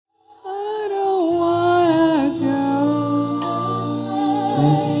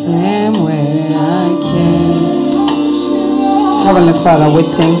the same way I can't. Heavenly Father, we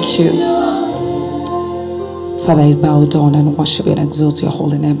thank you. Father, I bow down and worship and exalt your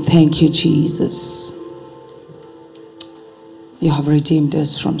holy name. Thank you, Jesus. You have redeemed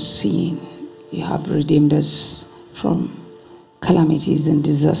us from sin. You have redeemed us from calamities and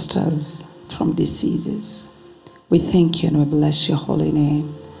disasters, from diseases. We thank you and we bless your holy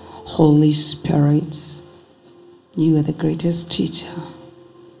name. Holy Spirit, you are the greatest teacher,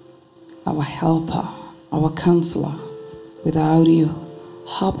 our helper, our counselor. Without you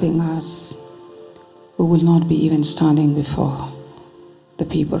helping us, we will not be even standing before the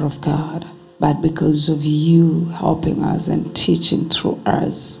people of God. But because of you helping us and teaching through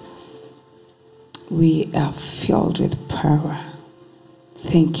us, we are filled with power.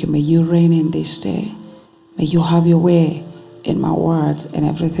 Thank you. May you reign in this day. May you have your way in my words and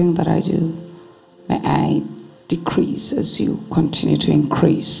everything that I do. May I decrease as you continue to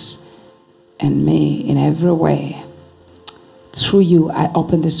increase. And may in every way, through you, I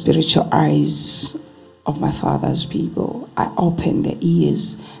open the spiritual eyes of my Father's people. I open their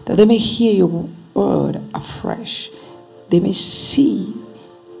ears that they may hear your word afresh. They may see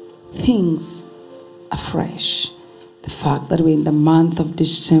things afresh. The fact that we're in the month of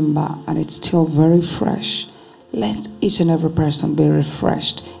December and it's still very fresh. Let each and every person be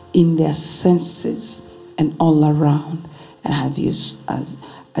refreshed in their senses and all around. And have you,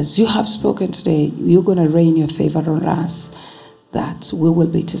 as you have spoken today, you're going to rain your favor on us, that we will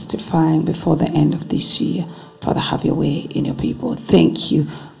be testifying before the end of this year. Father, have your way in your people. Thank you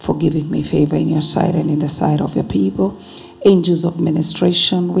for giving me favor in your sight and in the sight of your people. Angels of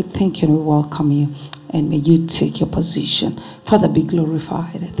ministration, we thank you and we welcome you. And may you take your position. Father, be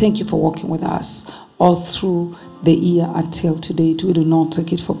glorified. Thank you for walking with us all through the year until today. We do not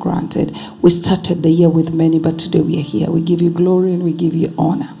take it for granted. We started the year with many, but today we are here. We give you glory and we give you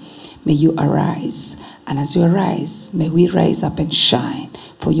honor. May you arise. And as you arise, may we rise up and shine,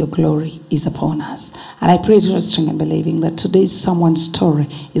 for your glory is upon us. And I pray, trusting and believing that today's someone's story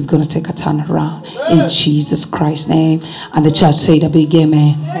is going to take a turn around in Jesus Christ's name. And the church said a big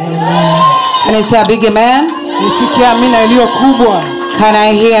amen. Amen. Can I say a big amen? Can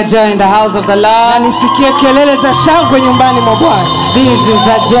I hear joy in the house of the Lord? This is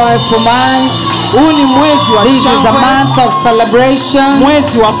a joyful month. This is a month of celebration.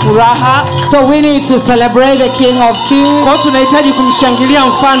 So we need to celebrate the King of Kings. For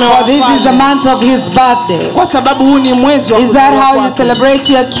this is the month of his birthday. Is that how you celebrate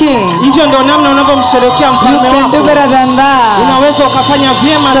your King? You can do better than that.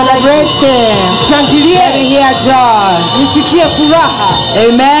 Celebrate him. Let me hear joy.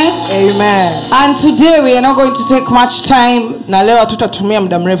 Amen. Amen. And today we are not going to take much time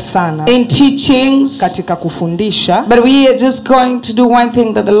in teachings, but we are just going to do one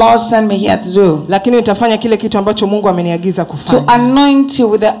thing that the Lord sent me here to do. To anoint you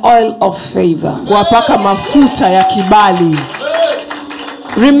with the oil of favor.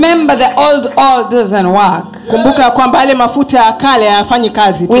 Remember, the old oil doesn't work. We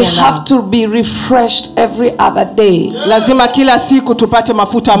have to be refreshed every other day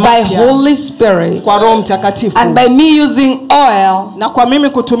by Holy Spirit. And by me using oil,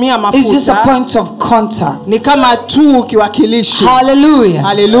 it's just a point of contact. Hallelujah.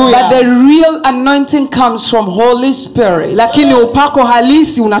 Hallelujah. But the real anointing comes from Holy Spirit.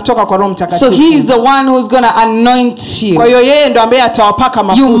 So he is the one who's going to anoint you.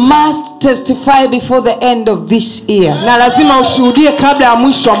 You must testify before the end of this year.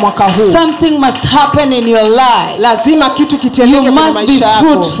 Something must happen in your life. You must be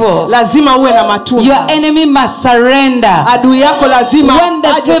fruitful. Your enemy must surrender. When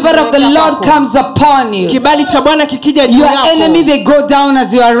the favor of the Lord comes upon you, your enemy, they go down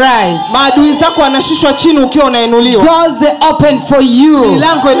as you arise. Doors they open for you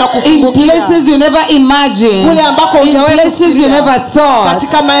in places you never imagined, in places you never thought.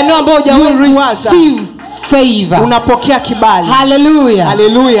 You will receive favor. Hallelujah.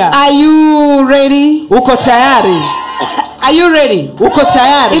 Hallelujah. Are you ready? Are you ready?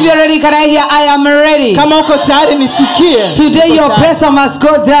 If you're ready, can I hear I am ready? Today your pressure must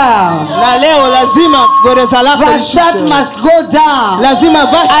go down. Vashat must go down. As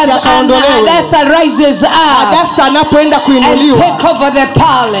Adasa rises up and take over the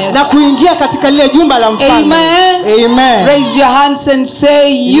palace. Amen. Amen. Raise your hands and say,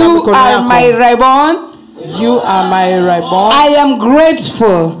 you are my reborn. You are my reborn. I am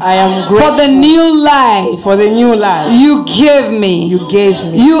grateful. I am grateful for the new life. For the new life you gave me. You gave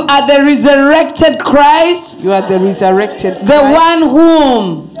me. You are the resurrected Christ. You are the resurrected Christ. The one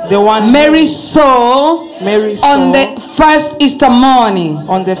whom the one Mary saw Mary saw on the first Easter morning.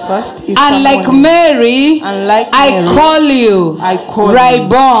 on the first Easter And like morning, Mary, and like I Mary, call you I call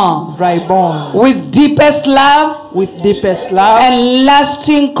Reborn, Reborn, with deepest love with deepest love and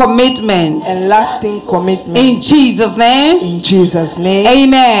lasting commitment. and lasting commitment. In Jesus' name. In Jesus' name.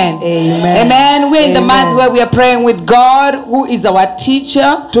 Amen. Amen. Amen. We're in the Amen. month where we are praying with God, who is our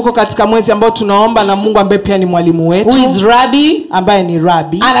teacher, Tuko katika mwezi ambao tunaomba na Mungu ambaye pia ni mwalimu who wetu, is Rabbi. ambaye ni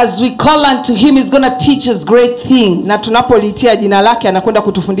Rabbi. And as we call unto him, he's going to teach us great things. Na tunapolitia jina lake anakwenda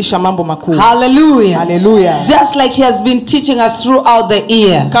kutufundisha mambo makuu. Hallelujah. Hallelujah. Just like he has been teaching us throughout the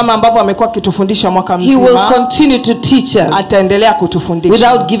year, Kama ambavyo amekuwa akitufundisha mwaka he will mzima, continue to teach us ataendelea kutufundisha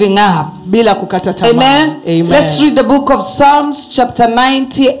without giving up. bila kukata tamaa. Amen. Amen. Let's read the book of Psalms chapter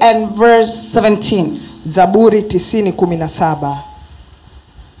 90 and verse 17. Zaburi 90:17.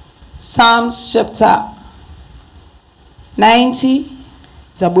 Psalms chapter 90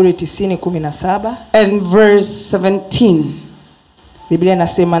 Zaburi 90:17 and verse 17. Biblia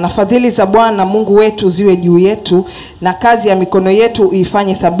inasema, na fadhili za Bwana Mungu wetu ziwe juu yetu, na kazi ya mikono yetu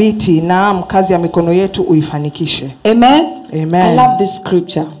uifanye thabiti, naam, kazi ya mikono yetu uifanikishe. Amen. Amen. I love this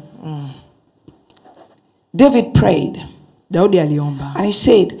scripture. David prayed Daudi aliomba, and he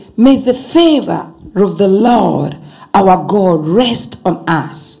said, may the favor of the Lord our God rest on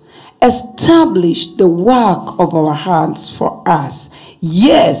us. Establish the work of our hands for us.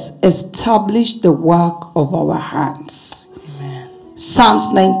 Yes, establish the work of our hands. Amen.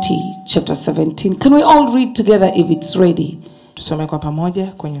 Psalms 90, chapter 17. Can we all read together if it's ready? Tusome kwa pamoja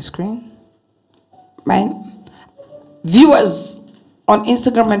kwenye screen. Right? Viewers on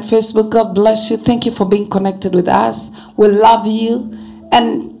Instagram and Facebook, God bless you. Thank you for being connected with us. We love you.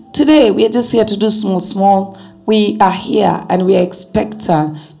 And today we are just here to do small. We are here and we are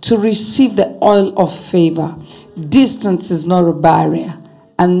expectant to receive the oil of favor. Distance is not a barrier.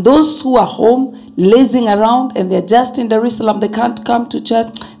 And those who are home, lazing around, and they're just in Jerusalem, they can't come to church,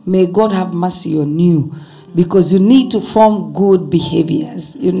 may God have mercy on you. Because you need to form good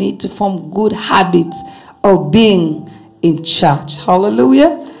behaviors. You need to form good habits of being in church.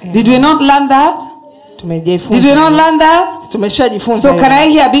 Hallelujah. Amen. Did we not learn that? Did we not learn that? So can I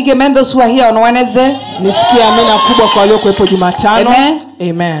hear a big amen those who are here on Wednesday? Amen.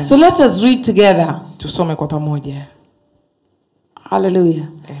 Amen. So let us read together. Tusome kwa pamoja. Hallelujah.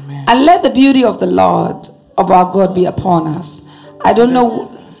 Amen. And let the beauty of the Lord of our God be upon us. I don't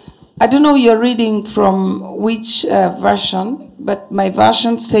know you're reading from which version, but my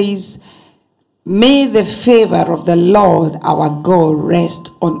version says, may the favor of the Lord our God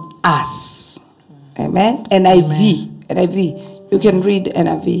rest on us. Amen. NIV. You can read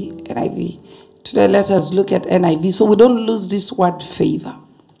NIV. Today let us look at NIV so we don't lose this word favor.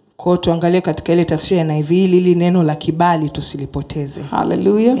 Kwa tuangalie katika ile tafsiri ya NIV ili neno la kibali tusilipoteze.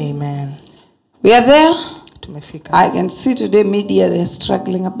 Hallelujah. Amen. We are there. Tumefika. I can see today media they're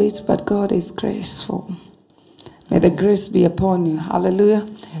struggling a bit, but God is graceful. May the grace be upon you. Hallelujah.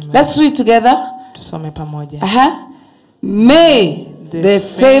 Amen. Let's read together. Tusome pamoja. May the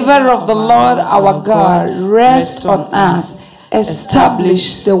favor of the Lord our God rest on us.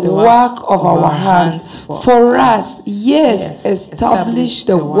 Establish the work of our hands for us. Yes, establish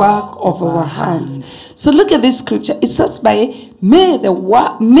the work of our hands. So look at this scripture. It starts by, may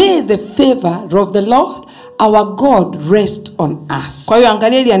the favor of the Lord our God rest on us. Kwa hiyo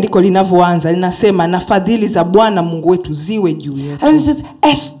angalia ile andiko linavyoanza, linasema na fadhili za Bwana Mungu wetu ziwe juu yetu. And it says,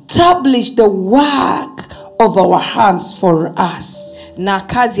 establish the work of our hands for us. Na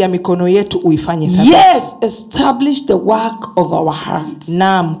kazi ya mikono yetu uifanye thabiti. Yes, establish the work of our hands.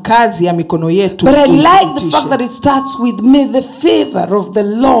 Naam, kazi ya mikono yetu. But I like the fact that it starts with, may the favor of the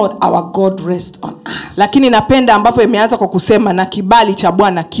Lord our God rest on us. Lakini napenda ambapo imeanza kwa kusema na kibali cha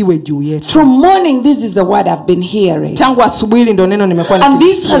Bwana kiwe juu yetu. From morning, this is the word I've been hearing. Tangu asubuhi ndio neno nimekuwa nikisikia.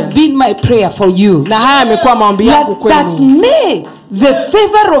 And this has been my prayer for you. Na haya yamekuwa maombi yangu kwenu. That may the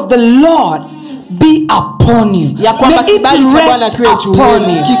favor of the Lord be upon you. May it rest upon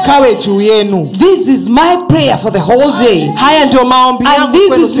you. Kikawe juu yenu. This is my prayer for the whole day. Haya ndio maombi yangu and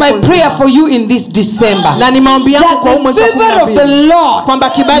this is my prayer for you in this December. Na ni maombi yangu kwa mwezi wa 12. That the favor of the Lord kwamba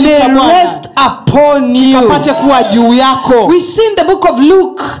kibali cha Bwana rest upon you. Kapate kuwa juu yako. We see in the book of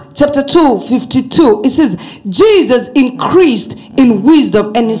Luke chapter 2:52. It says Jesus increased in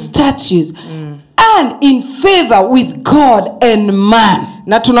wisdom and in statutes and in favor with God and man.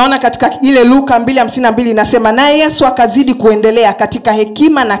 Na tunaona katika ile Luka 2:52 inasema naye Yesu akazidi kuendelea katika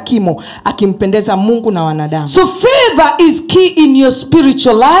hekima na kimo akimpendeza Mungu na wanadamu. So favor is key in your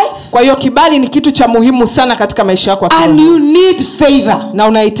spiritual life. Kwa hiyo kibali ni kitu cha muhimu sana katika maisha yako. And you need favor. Na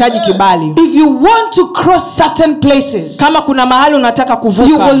unahitaji kibali. If you want to cross certain places, kama kuna mahali unataka kuvuka,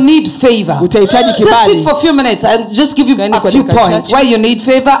 you will need favor. Utahitaji kibali. Just sit for a few minutes and just give you a few points why you need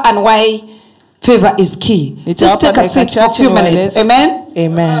favor and why favor is key. Just take a seat for a few minutes. Amen.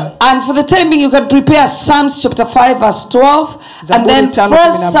 Amen. And for the time being, you can prepare Psalms chapter 5 verse 12 and then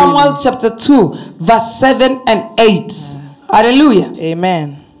 1 Samuel chapter 2 verse 7 and 8. Hallelujah.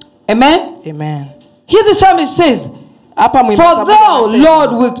 Amen. Amen. Amen. Here the psalmist says, for thou,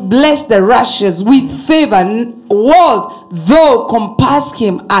 Lord, wilt bless the righteous with favor, wilt thou compass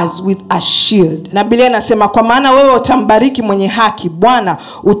him as with a shield. Na Biblia inasema kwa maana wewe utambariki mwenye haki, Bwana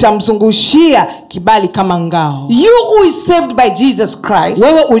utamzungushia kibali kama ngao. You who is saved by Jesus Christ,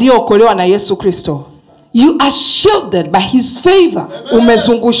 wewe uliookolewa na Yesu Kristo, you are shielded by his favor.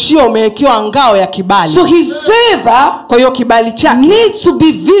 Umezungushiwa, umewekewa ngao ya kibali. So his favor, kwa hiyo kibali chake, needs to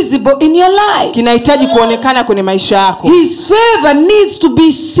be visible in your life. Kinahitaji kuonekana kwenye maisha yako. His favor needs to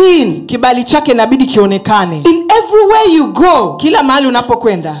be seen. Kibali chake inabidi kionekane. In everywhere you go, kila mahali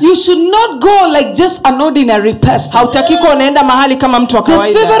unapokwenda, you should not go like just an ordinary person. Hautaki unaenda mahali kama mtu wa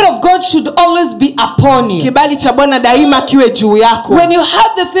kawaida. The favor of God should always be upon you. Kibali cha Bwana daima kiwe juu yako. When you have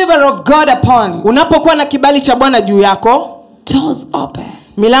the favor of God upon you, unapokuwa na kibali cha Bwana juu yako, doors open.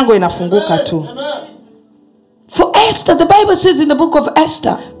 Milango inafunguka tu. For Esther, the Bible says in the book of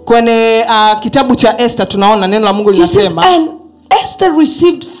Esther, kwenye kitabu cha Esther tunaona neno la Mungu linasema, and Esther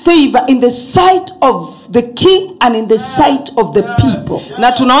received favor in the sight of the king and in the sight of the people.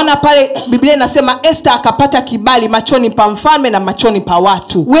 Na tunaona pale Biblia inasema Esther akapata kibali machoni pa mfalme na machoni pa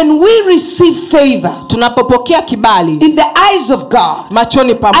watu. When we receive favor, tunapopokea kibali in the eyes of God,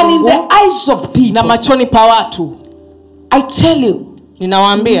 machoni pa Mungu, and in the eyes of people, na machoni pa watu, I tell you,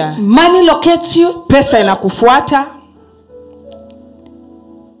 ninawaambia, money locates you, pesa inakufuata,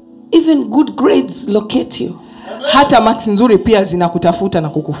 even good grades locate you. Hata marks nzuri pia zinakutafuta na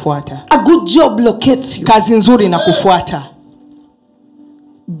kukufuata. A good job locates you. Kazi nzuri inakufuata.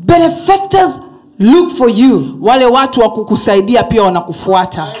 Benefactors look for you. Wale watu wa kukusaidia pia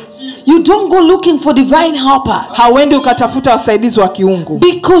wanakufuata. You don't go looking for divine helpers. Hauendi ukatafuta wasaidizi wa kiungu.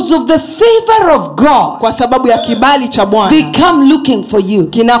 Because of the favor of God. Kwa sababu ya kibali cha Bwana. They come looking for you.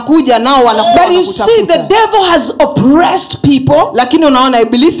 Kinakuja nao wanakuwa But you see, the devil has oppressed people. Lakini unaona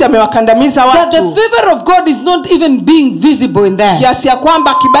ibilisi amewakandamiza watu. That the favor of God is not even being visible in them. Kiasi ya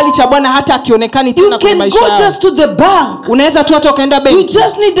kwamba kibali cha Bwana hata akionekani tena kwa maisha yao. You can go just to the bank. Unaweza tu hata ukaenda benki. You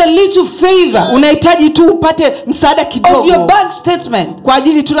just need a little favor. Unahitaji tu upate msaada kidogo. Of your bank statement. Kwa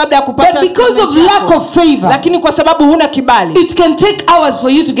ajili tu labda kupata. But because of lack of favor, lakini kwa sababu huna kibali, it can take hours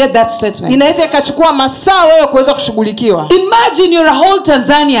for you to get that statement. Inaweza ikachukua masaa wewe kuweza kushughulikiwa. Imagine you're a whole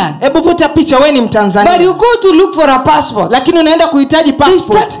Tanzanian. Hebu vuta picha wewe ni Mtanzania. But you go to look for a passport. Lakini unaenda kuhitaji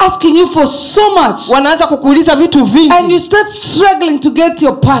passport. They start asking you for so much. Wanaanza kukuuliza vitu vingi. And you start struggling to get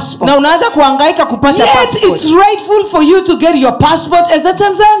your passport. Na unaanza kuhangaika kupata passport. Yet it's rightful for you to get your passport as a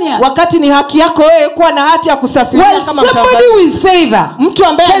Tanzanian. Wakati ni haki yako wewe kuwa na hati ya kusafiria kama Mtanzania. Somebody with favor, mtu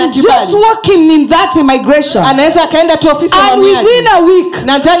ambaye ana kibali, can just walk in that immigration. Anaweza akaenda tu ofisi ya uhamiaji. And within a week,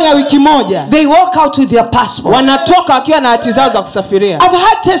 na ndani ya wiki moja, they walk out with their passport. Wanatoka wakiwa na hati zao za kusafiria. I've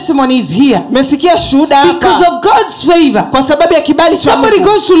had testimonies here. Mesikia shuhuda hapa. Because of God's favor. Kwa sababu ya kibali cha Mungu.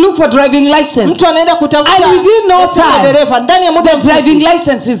 Somebody goes to look for driving license. Mtu anaenda kutafuta. And within no time, dereva ndani ya muda the driving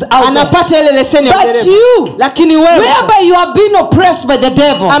license is out. Anapata ile leseni ya dereva. But you, lakini wewe, whereby you are being oppressed by the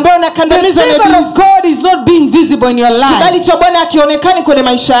devil, ambaye unakandamizwa na the favor of God is not being visible in your life. Kibali cha Bwana akionekani kwenye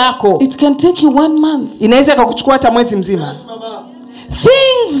maisha yako. It can take you 1 month. Inaweza kukuchukua hata mwezi mzima.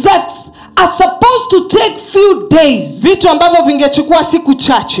 Things that are supposed to take few days, vitu ambavyo vingechukua siku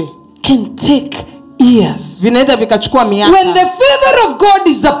chache, can take years. Vinaweza vikachukua miaka. When the favor of God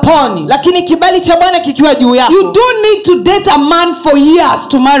is upon you, lakini kibali cha Bwana kikiwa juu yako, you don't need to date a man for years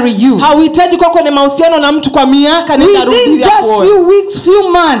to marry you. Hauhitaji kuwa kwenye mahusiano na mtu kwa miaka na within just few weeks, few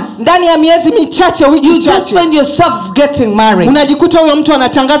months, ndani ya miezi michache, wiki chache, you just find yourself getting married. Unajikuta huyo mtu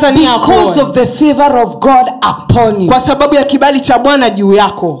anatangaza nia yako. Because of the favor of God upon you. Kwa sababu ya kibali cha Bwana juu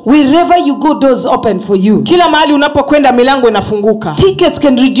yako. Wherever you go, doors open for you. Kila mahali unapokwenda milango inafunguka. Tickets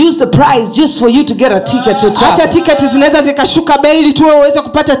can reduce the price just for you to get a ticket to travel. Hata tiketi zinaweza zikashuka bei ili tu uweze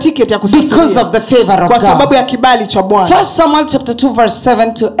kupata tiketi ya kusafiria. Because of the favor of God. Kwa sababu ya kibali cha Bwana. 1 Samuel chapter 2 verse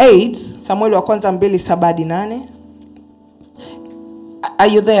 7 to 8. Samueli wa kwanza 2:7-8.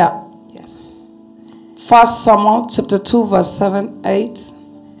 Are you there? Yes. 1 Samuel chapter 2 verse 7-8.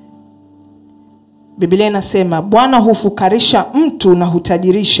 Biblia inasema Bwana hufukarisha mtu na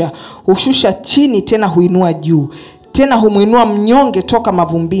hutajirisha, hushusha chini tena huinua juu. Tena humuinua mnyonge toka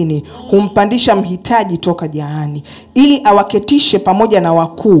mavumbini, humpandisha mhitaji toka jahani, ili awaketishe pamoja na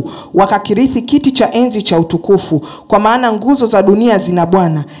wakuu, wakakirithi kiti cha enzi cha utukufu. Kwa maana nguzo za dunia zina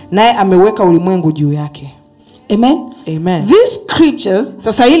Bwana, naye ameweka ulimwengu juu yake. Amen. Amen. These scriptures,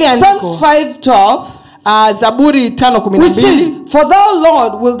 sasa hili andiko, Psalms 5:12, Zaburi 5:12, says, for thou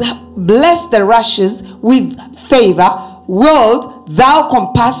Lord wilt bless the righteous with favor, wilt thou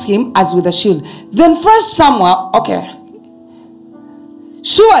compass him as with a shield. Then first Samuel, okay.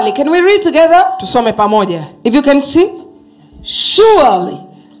 Surely, can we read together? Tusome pamoja. If you can see. Surely,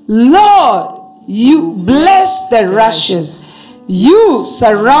 Lord, you bless the righteous. You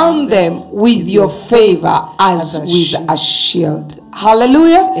surround them with your favor as with a shield.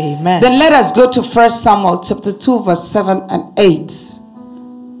 Hallelujah. Amen. Then let us go to 1 Samuel chapter 2 verse 7 and 8.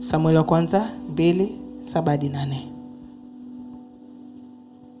 Samuel wa kwanza 2:7-8.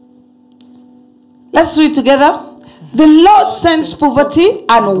 Let's read together. The Lord sends poverty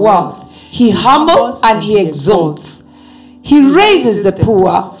and wealth. He humbles and he exalts. He raises the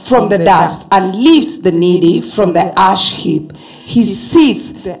poor from the dust and lifts the needy from the ash heap. He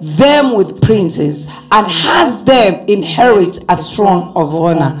seats them with princes and has them inherit a throne of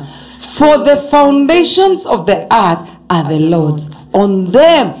honor. For the foundations of the earth are the Lord's. On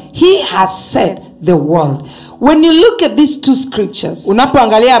them he has set the world. When you look at these two scriptures,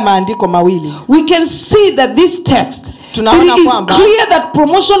 unapoangalia maandiko mawili, we can see that this text, tunaona it is kwamba clear that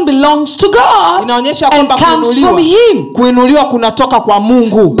promotion belongs to God inaonyesha and kwamba comes from him. kuinuliwa kunatoka kwa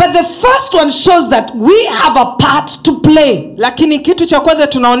Mungu. But the first one shows that we have a part to play. Lakini kitu cha kwanza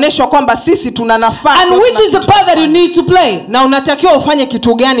tunaonyeshwa kwamba sisi tuna nafasi. And which is the part that you need to play? Na unatakiwa ufanye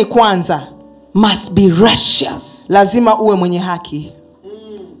kitu gani kwanza? Must be righteous. Lazima uwe mwenye haki.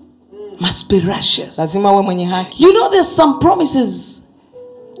 Must be righteous. Lazima uwe mwenye haki. You know, there's some promises,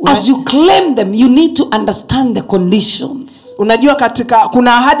 as you claim them, you need to understand the conditions. Unajua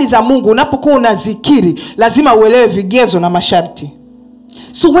kuna ahadi za Mungu, unapokuwa unazikiri lazima uelewe vigezo na masharti.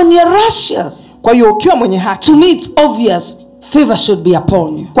 So when you're righteous, kwa hiyo ukiwa mwenye haki, to me it's obvious favor should be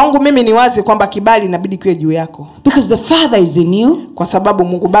upon you. Kwangu mimi ni wazi kwamba kibali inabidi kiwe juu yako. Because the Father is in you. Kwa sababu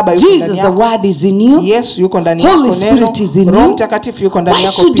Mungu Baba yuko ndani yako. Jesus the Word is in you. Yesu yuko ndani yako. Holy Spirit is in you. Roho Mtakatifu yuko ndani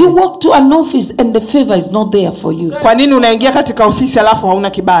yako. Why should you walk to an office and the favor is not there for you? Kwa nini unaingia katika ofisi alafu hauna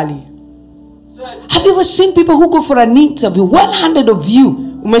kibali? Have you ever seen people who go for an interview, 100 of you?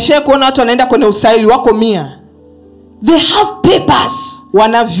 Umeshawahi kuona watu wanaenda kwenye usaili wako 100? They have papers.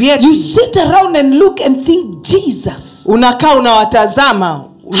 Wana vyeti. You sit around and look and think, Jesus. Unakaa unawatazama.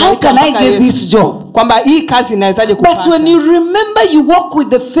 How can I get this job? Kwamba hii kazi inawezaje kupata? But when you remember you walk with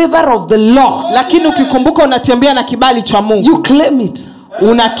the favor of the Lord. Lakini ukikumbuka unatembea na kibali cha Mungu. You claim it.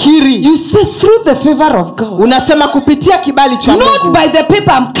 Unakiri. You say through the favor of God. Unasema kupitia kibali cha Mungu. Not by the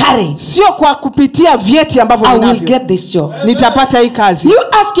paper I'm carrying. Sio kwa kupitia vyeti ambavyo ninavyo. I will get this job. Nitapata hii kazi. You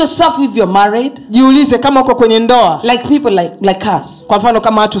ask yourself if you're married. Jiulize kama uko kwenye ndoa. Like people like us. Kwa mfano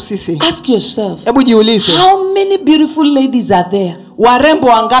kama watu sisi. Ask yourself. Hebu jiulize. How many beautiful ladies are there? Warembo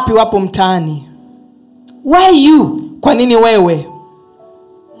wangapi wapo mtaani? Why you? Kwa nini wewe?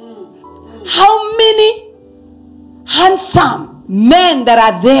 How many handsome men that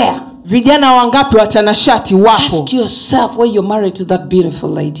are there? Vijana wangapi watanashati wapo? Ask yourself why you're married to that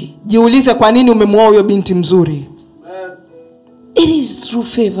beautiful lady. Jiulize kwa nini umemwoa huyo binti mzuri? It is through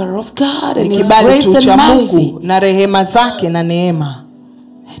favor of God and his kibali grace tu cha and mercy. Mungu na rehema zake na neema.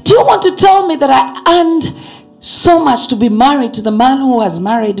 Do you want to tell me that I earned so much to be married to the man who has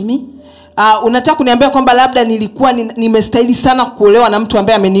married me? Unataka kuniambia kwamba labda nilikuwa nimestahili sana kuolewa na mtu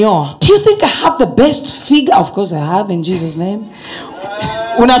ambaye amenioa? Do you think I have the best figure? Of course I have, in Jesus name.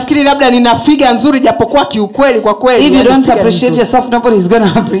 Unafikiri labda nina figa nzuri japokuwa kiukweli kwa kweli? If you don't appreciate yourself, nobody is going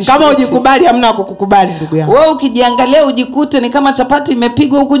to appreciate. Kama ujikubali hamna kukukubali ndugu yangu. Wewe ukijiangalia ujikute ni kama chapati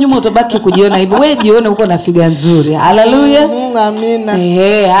imepigwa huko nyuma, utabaki kujiona hivyo. Wewe jione uko na figa nzuri. Hallelujah. Amina.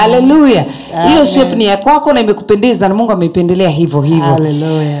 Hallelujah. Hiyo shape ni ya kwako na imekupendeza na Mungu ameipendelea hivyo hivyo.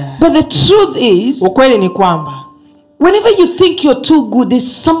 Hallelujah. But the truth is, ukweli ni kwamba whenever you think you're too good,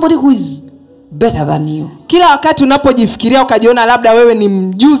 there's somebody who is better than you. Kila wakati unapojifikiria ukajiona labda wewe ni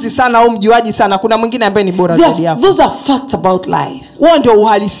mjuzi sana au mjuaji sana, kuna mwingine ambaye ni bora zaidi yako. Those are facts about life. Huo ndio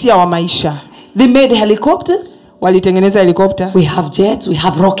uhalisia wa maisha. They made helicopters. Walitengeneza helikopta. We have jets, we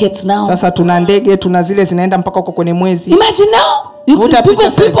have rockets now. Sasa tuna ndege, tuna zile zinaenda mpaka huko kwenye mwezi. Imagine now,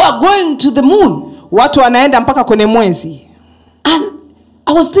 people are going to the moon. Watu wanaenda mpaka kwenye mwezi. And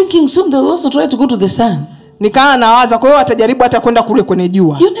I was thinking soon they'll also try to go to the sun. Nikawa nawaza kwa hiyo watajaribu hata kwenda kule kwenye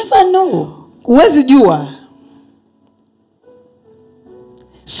jua. You never know. Huwezi jua.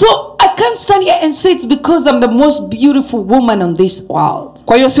 So I can't stand here and say it's because I'm the most beautiful woman on this world.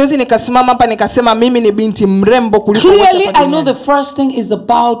 Kwa hiyo siwezi nikasimama hapa nikasema mimi ni binti mrembo kuliko wote. Clearly I know the first thing is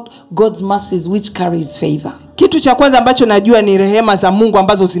about God's mercies which carries favor. Kitu cha kwanza ambacho najua ni rehema za Mungu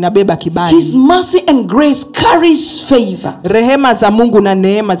ambazo zinabeba kibali. His mercy and grace carries favor. Rehema za Mungu na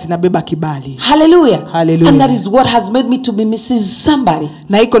neema zinabeba kibali. Hallelujah. Hallelujah. And that is what has made me to be Mrs. Somebody.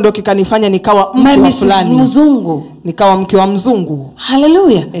 Na hiko ndio kikanifanya nikawa mke wa fulani. Mzungu. Nikawa mke wa mzungu.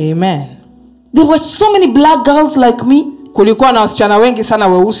 Hallelujah. Amen. There were so many black girls like me. Kulikuwa na wasichana wengi sana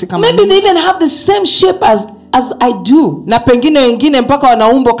weusi kama maybe they even have the same shape as I do. Na pengine wengine mpaka wana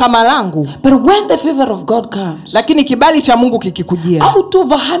umbo kama langu. But when the favor of God comes, lakini kibali cha Mungu kikikujia, out of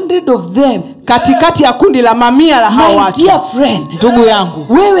 100 of them, katikati ya kundi la mamia la hao watu, my dear friend, ndugu yangu,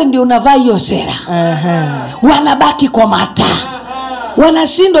 wewe ndio unavaa hiyo sera. Wanabaki kwa mata.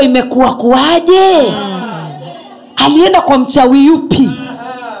 Wanashindwa imekuwa kuaje? Alienda kwa mchawi yupi?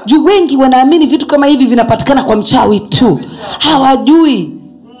 Juu wengi wanaamini vitu kama hivi vinapatikana kwa mchawi tu. Hawajui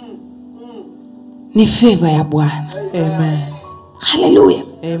ni favor ya Bwana. Amen. Hallelujah.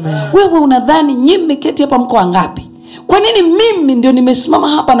 Amen. Wewe unadhani nyinyi mmeketi hapa mko wangapi? Kwa nini mimi ndio nimesimama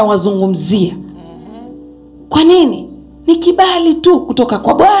hapa na wazungumzia? Kwa nini? Ni kibali tu kutoka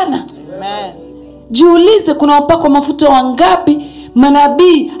kwa Bwana. Amen. Jiulize, kuna wapako mafuta wangapi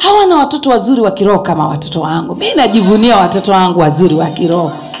manabii hawana watoto wazuri wa kiroho kama watoto wangu? Mimi najivunia watoto wangu wazuri wa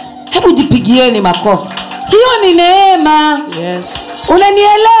kiroho. Hebu jipigieni makofi. Hiyo ni neema. Yes.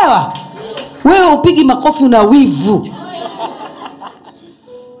 Unanielewa? Wewe upigi makofi una wivu.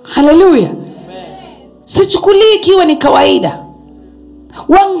 Hallelujah. Sichukulii ikiwa ni kawaida.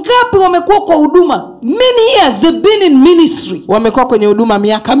 Wangapi wamekuwa kwa huduma? Many years they've been in ministry. Wamekuwa kwenye huduma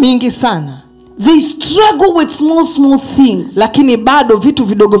miaka mingi sana. They struggle with small things. Lakini bado vitu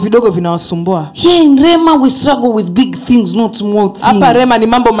vidogo vidogo vinawasumbua. Here in Rema we struggle with big things, not small things. Hapa Rema ni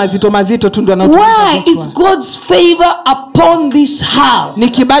mambo mazito tu ndio yanatuliza vichwa. Why? It's God's favor upon this house. Ni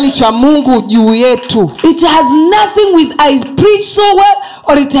kibali cha Mungu juu yetu. It has nothing with I preach so well,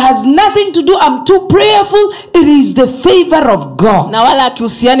 or it has nothing to do I'm too prayerful. It is the favor of God. Na wala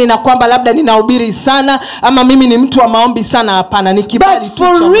akihusiani na kwamba labda ninahubiri sana ama mimi ni mtu wa maombi sana, hapana, ni kibali tu cha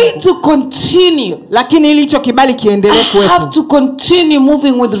Mungu. But for it to continue, lakini ili hicho kibali kiendelee kuwepo, I have to continue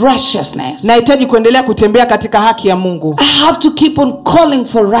moving with righteousness. Nahitaji kuendelea kutembea katika haki ya Mungu. I have to keep on calling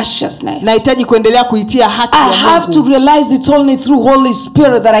for righteousness. Nahitaji kuendelea kuitia haki ya Mungu. I have to realize it's only through Holy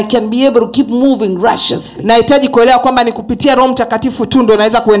Spirit that I can be able to keep moving righteously. Nahitaji kuelewa kwamba ni kupitia Roho Mtakatifu tu ndio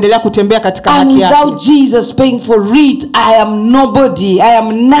naweza kuendelea kutembea katika haki yake. And without Jesus paying for it, I am nobody, I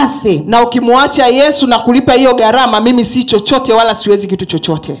am nothing. Na ukimwacha Yesu na kulipa hiyo gharama, mimi si chochote wala siwezi kitu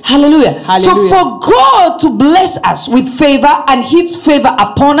chochote. Hallelujah. Hallelujah. So for God to bless us with favor and his favor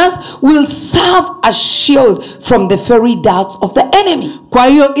upon us will serve as shield from the fiery darts of the enemy. Kwa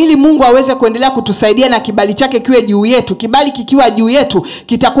hiyo ili Mungu aweze kuendelea kutusaidia na kibali chake kiwe juu yetu, kibali kikiwa juu yetu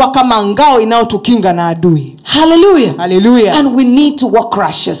kitakuwa kama ngao inayotukinga na adui. Hallelujah. Hallelujah. And we need to walk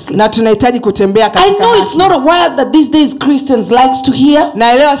righteously. Na tunahitaji kutembea katika haki. I know it's not a word that these days Christians likes to hear.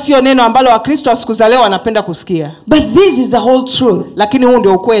 Naelewa sio neno ambalo Wakristo wa siku za leo wanapenda kusikia. But this is the whole truth. Lakini huu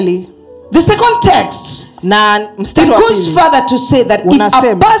ndio ukweli. The second text, na mstari it wa goes further to say that if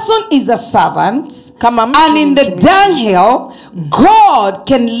a person is a servant and in the dunghill, God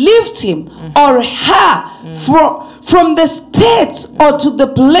can lift him or her from the state or to the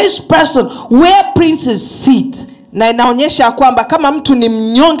place person where princes sit. Na inaonyesha kwamba kama mtu ni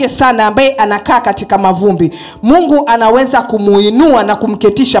mnyonge sana ambaye anakaa katika mavumbi, Mungu anaweza kumuinua na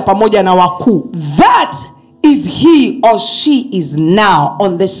kumketisha pamoja na wakuu. That is he or she is now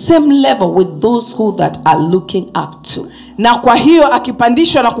on the same level with those who that are looking up to. Na kwa hiyo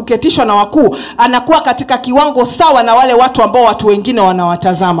akipandishwa na kuketishwa na wakuu, anakuwa katika kiwango sawa na wale watu ambao watu wengine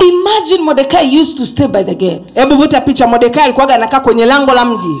wanawatazama. Imagine Mordecai used to stay by the gate. Hebu vuta picha, Mordecai alikuwa anakaa kwenye lango la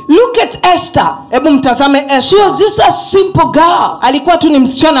mji. Look at Esther. Hebu mtazame Esther. She was just a simple girl. Alikuwa tu ni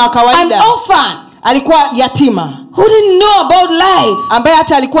msichana wa kawaida. An orphan. Alikuwa yatima. Who didn't know about life. Ambaye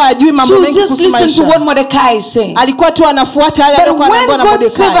hata alikuwa ajui mambo mengi kuhusu maisha. She just listened to what Mordecai is saying. Alikuwa tu anafuata yale alikuwa anaambiwa na Mordecai.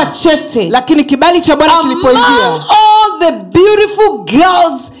 But when God's favor checked in, lakini kibali cha Bwana kilipoingia, all the beautiful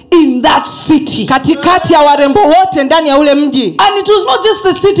girls in that city, katikati ya warembo wote ndani ya ule mji, and it was not just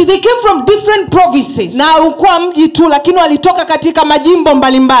the city, they came from different provinces. Na ulikuwa mji tu lakini walitoka katika majimbo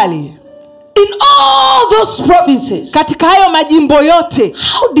mbalimbali. In all those provinces, katika hayo majimbo yote,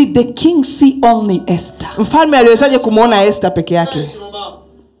 how did the king see only Esther? Mfalme aliwezaje kumuona Esther peke yake?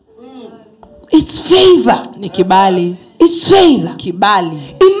 It's favor. Ni kibali. It's favor. Kibali.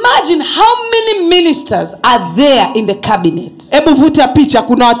 Imagine how many ministers are there in the cabinet. Hebu vuta picha,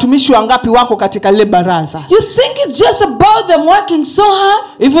 kuna watumishi wangapi wako katika lile baraza? You think it's just about them working so hard?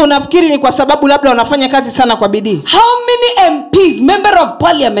 Hivi unafikiri ni kwa sababu labda wanafanya kazi sana kwa bidii? How many MPs, member of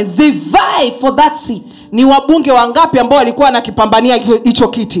parliament, they vie for that seat? Ni wabunge wangapi ambao walikuwa wanakipambania hicho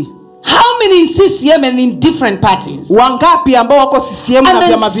kiti? How many in CCM and in different parties? Wangapi ambao wako CCM na vyama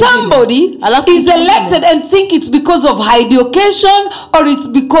vingine? And then somebody is elected and think it's because of high education or it's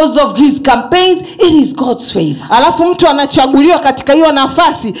because of his campaigns. It is God's favor. Alafu mtu anachaguliwa katika hiyo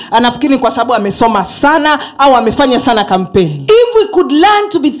nafasi, anafikiri kwa sababu amesoma sana au amefanya sana kampeni. If we could learn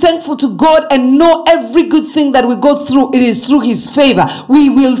to be thankful to God and know every good thing that we go through, it is through his favor, we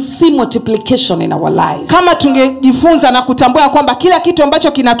will see multiplication in our lives. Kama tungejifunza na kutambua kwamba kila kitu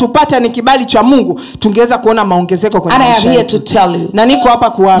ambacho kinatupata ni kibali cha Mungu, tungeweza kuona maongezeko kwenye maisha. And I am here to tell you, na niko hapa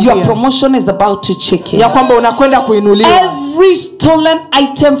kuambia, your promotion is about to check in. Ya kwamba unakwenda kuinuliwa. Every stolen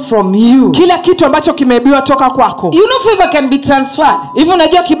item from you, kila kitu ambacho kimeibiwa toka kwako. You know favor can be transferred. Hivyo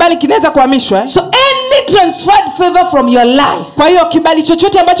unajua kibali kinaweza kuhamishwa. So any transferred favor from your life, kwa hiyo kibali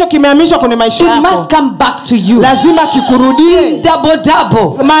chochote ambacho kimehamishwa kwenye maisha yako, it must come back to you. Lazima kikurudie.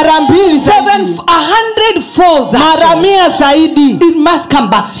 Double. Mara mbili zaidi. 100 folds. Mara 100 zaidi. It must come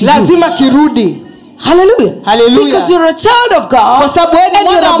back to you. Lazima kirudi. Hallelujah. Hallelujah. Because you're a child of God. Kwa sababu wewe ni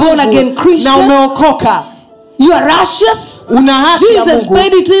mwana wa Mungu, born again Christian. Na umeokoka. You are righteous. Una haki ya Jesus Mungu.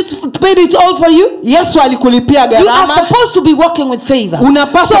 paid it all for you. Yesu alikulipia gharama. You are supposed to be walking with favor.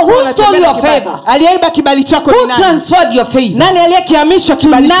 Unapaswa so who stole your favor? Aliyeiba kibali chako ni nani? Who transferred your favor? Nani aliyekihamisha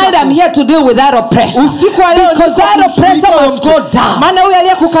kibali chako? Tonight I'm here to deal with that oppressor. Usiku wa leo because that oppressor must go down. Maana huyu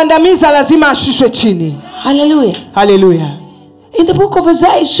aliyekukandamiza lazima ashushwe chini. Hallelujah. Hallelujah. In the book of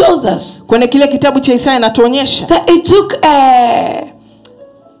Isaiah, it shows us. Kwenye kile kitabu cha Isaya inatuonyesha that it took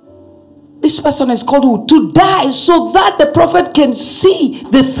this person is called who to die so that the prophet can see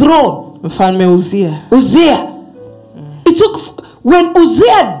the throne. Mfalme Uzia. It took when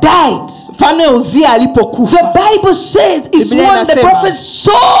Uzziah died. Mfalme Uzia alipokufa, the Bible says it's when the prophet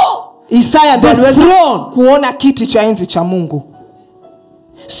saw Isaya ndiye aliweza kuona kiti cha enzi cha Mungu.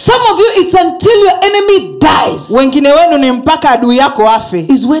 Some of you, it's until your enemy dies. Wengine wenu ni mpaka adui yako afe,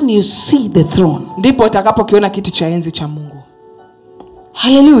 is when you see the throne. Ndipo utakapokiona kiti cha enzi cha Mungu.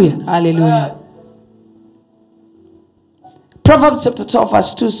 Hallelujah. Hallelujah. Proverbs chapter 12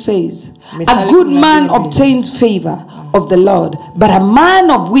 verse 2 says, a good man obtains favor of the Lord, but a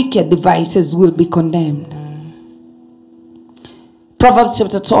man of wicked devices will be condemned. Proverbs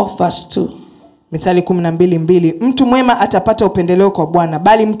chapter 12 verse 2. Mithali 12:2, mtu mwema atapata upendeleo kwa Bwana,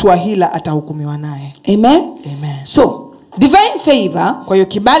 bali mtu wa hila atahukumiwa naye. Amen. Amen. So divine favor, kwa hiyo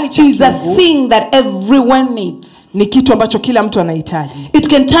kibali cha is a thing that everyone needs. Ni kitu ambacho kila mtu anahitaji. It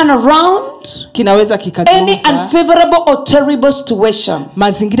can turn around kinaweza kikageuza any unfavorable or terrible situation.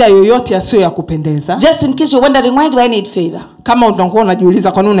 Mazingira yoyote yasiyo ya kupendeza. Just in case you're wondering, why do I need favor? Kama utakuwa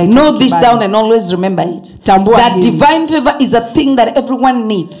unajiuliza kwa nini unahitaji kibali. Know this down and always remember it. Tambua that divine favor is a thing that everyone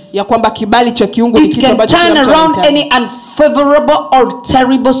needs. Ya kwamba kibali cha kiungu ni kitu ambacho kila mtu anahitaji. It can turn around any unfavorable or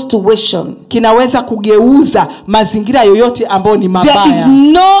terrible situation. Kinaweza kugeuza mazingira yoyote ambayo ni mabaya. There is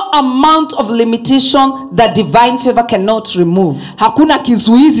no amount of limitation that divine favor cannot remove. Hakuna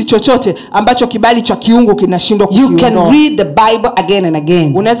kizuizi chochote ambacho kibali cha kiungu kinashindwa kukiondoa. You can read the Bible again and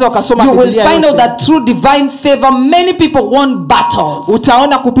again. Unaweza ukasoma Biblia. You Biblia will find yote. out that through divine favor many people won battles.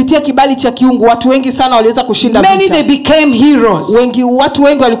 Utaona kupitia kibali cha kiungu watu wengi sana waliweza kushinda vita. Many they became heroes. Watu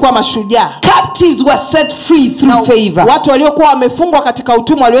wengi walikuwa mashujaa. Captives were set free through favor. Watu waliokuwa wamefungwa katika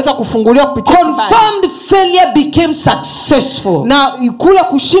utumwa waliweza kufunguliwa kupitia kibali. Confirmed failure became successful. Na kule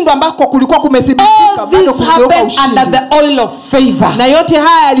kushindwa ambako kulikuwa kumethibitika bado kugeuka ushindi. Under the oil of favor. Na yote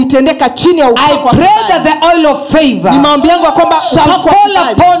haya yalitendeka chini ya upako wa I pray that the oil of favor ni maombi yangu kwamba shall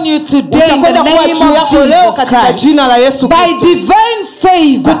fall upon you today in the name of Jesus katika jina la Yesu Kristo. By divine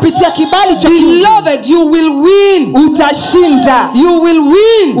favor, kupitia kibali cha beloved, you will win. Utashinda. You will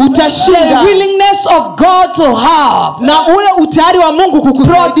win. Utashinda. The willingness of God to help. Na ule utayari wa Mungu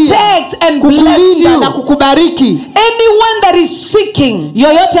kukusaidia. Protect and bless you. Na kukubariki. Anyone that is seeking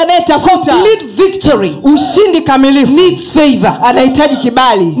yoyote anayetafuta complete victory, ushindi kamilifu, needs favor. Anahitaji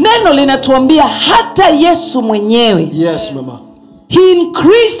kibali. Neno linatuambia hata Yesu mwenyewe. Yes, mama. He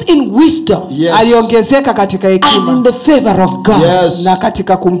increased in wisdom. Yes. Aliongezeka katika hekima. And in the favor of God. Yes. Na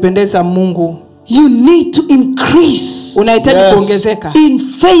katika kumpendeza Mungu. You need to increase. Unahitaji kuongezeka in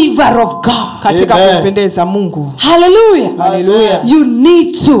favor of God. Katika kumpendeza Mungu. Hallelujah. Hallelujah. You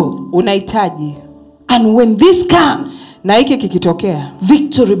need to. Unahitaji. And when this comes, na hiki kikitokea,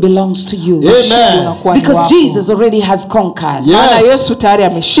 victory belongs to you. Amen. Because Jesus already has conquered. Maana Yesu tayari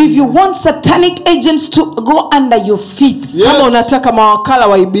ameshinda. If you want satanic agents to go under your feet, kama unataka mawakala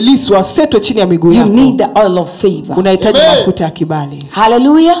wa ibilisi wasetwe chini ya miguu yako, you need the oil of favor. unahitaji mafuta ya kibali.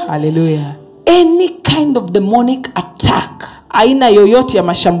 Hallelujah. Hallelujah. Any kind of demonic attack, aina yoyote ya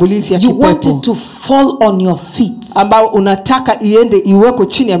mashambulizi ya you want kipepo it to fall on your feet, ambao unataka iende iweko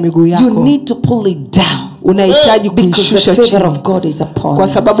chini ya miguu yako, you need to pull it down. unahitaji Because kuishusha the favor chini, of God is upon kwa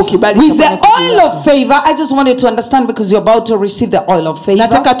you. sababu kibali With cha the Bwana oil of favor, I just want you to understand, because you're about to receive the oil of favor.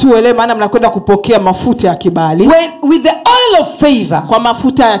 nataka tuelewe maana mnakwenda kupokea mafuta ya kibali. With the oil of favor kwa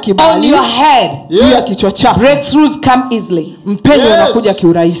mafuta ya on kibali your head, juu ya kichwa chako, breakthroughs come easily. mpenyo unakuja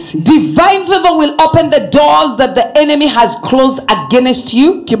kiurahisi. Divine favor will open the doors that the enemy has closed against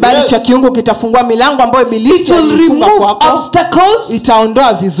you. Kibali cha kiungu kitafungua milango ambayo It ibilisi will alifunga remove kwako, obstacles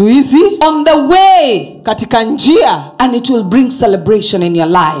itaondoa vizuizi on the way, katika njia, and it will bring celebration in your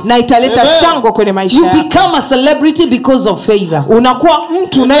life. na italeta shangwe kwenye maisha You yako. become a celebrity because of favor. Unakuwa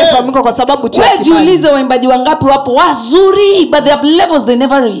mtu unayefahamika kwa sababu tu ya Wewe kibali. jiulize, waimbaji wangapi wapo wazuri but their levels they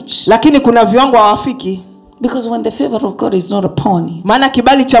never reach, Lakini kuna viwango hawafiki, because when the favor of God is not upon you, maana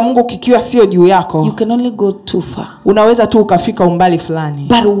kibali cha Mungu kikiwa sio juu yako, you can only go too far. unaweza tu ukafika umbali fulani.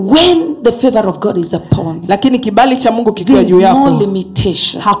 But when the favor of God is upon you, Lakini kibali cha Mungu kikiwa there is juu no yako,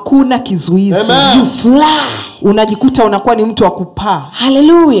 limitation. hakuna kizuizi. Amen. You fly. Unajikuta unakuwa ni mtu wa kupaa.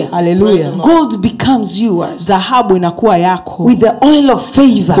 Hallelujah. Haleluya. Gold becomes yours Dhahabu inakuwa yako with the oil of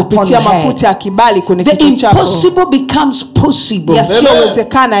favor upon kupitia your head. mafuta ya kibali kwenye The kichwa chako. impossible becomes possible.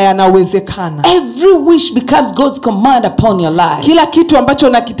 Yasiyowezekana yanawezekana. Every wish becomes God's command upon your life. Kila kitu ambacho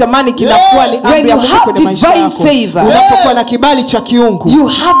unakitamani kinakuwa ni When amri ya you Mungu have kwenye maisha divine yako. favor, Unapokuwa na kibali cha kiungu, you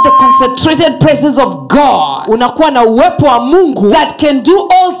have the concentrated presence of God unakuwa na uwepo wa Mungu that can do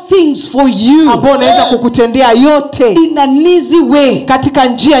all things for you ambao unaweza kukutendea yote in an easy way. katika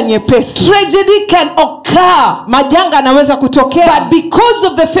njia nyepesi. Tragedy can occur, Majanga yanaweza kutokea, but because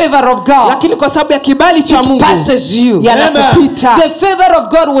of the favor of God, lakini kwa sababu ya kibali cha it Mungu passes you. yanakupita. The favor of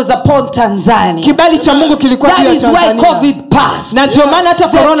God was upon Tanzania. Kibali cha Mungu kilikuwa juu That ya is why Tanzania. COVID passed. Na ndio maana hata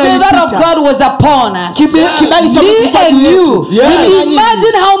The corona favor of ilipita. God was upon us. Kibali cha Mungu Me kilikuwa and juu you. yetu.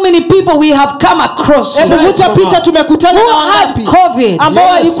 Imagine how many people we have come across Hebu vuta picha, tumekutana who na had wangapi COVID, ambao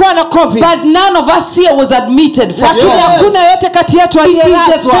walikuwa na COVID, but none of us here was admitted for lakini COVID. hakuna yote kati yetu It is the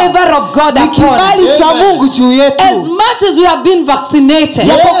aliyelazwa. favor of God Ni upon us. kibali cha Mungu juu yetu. As much as we have been vaccinated,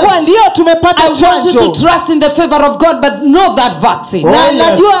 Japokuwa ndio tumepata I want you to chanjo, trust in the favor of God, but know that vaccine. na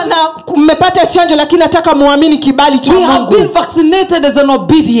najua na mmepata chanjo, lakini nataka muamini kibali cha We have Mungu. been vaccinated as an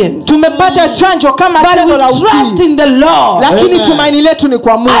obedience, Tumepata chanjo kama but tendo la we trust utii, in the Lord. lakini tumaini letu ni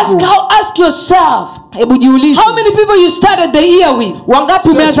kwa Mungu. Ask yourself, Hebu jiulize, how many people you started the year with? wangapi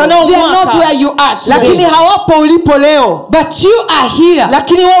umeanza nao They are not mwaka where you are lakini today, hawapo ulipo leo, but you are here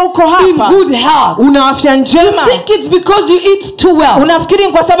lakini wewe uko in hapa good health. una afya njema. Think it's because you eat too well. Unafikiri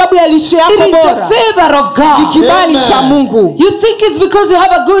ni kwa sababu ya lishe It yako is the bora? favor of Ni God. kibali Amen. cha Mungu. You think it's because you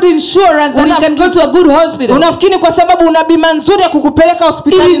have a good insurance that you can go to a good hospital. Unafikiri kwa sababu una bima nzuri ya kukupeleka It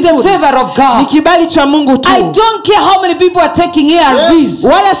hospitali is the nzuri? favor of Ni God. kibali cha Mungu tu. I don't care how many people are taking ARVs,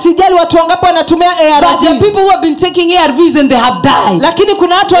 Wala sijali watu wangapi wanatumia but there are ARV, people who have been taking ARVs and they have died. lakini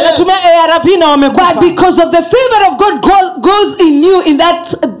kuna watu wanatumia ARV na But wamekufa. because of the favor of God goes in you in that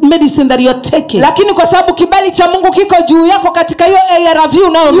medicine that you're taking, Lakini kwa sababu kibali cha Mungu kiko juu yako katika hiyo ARV you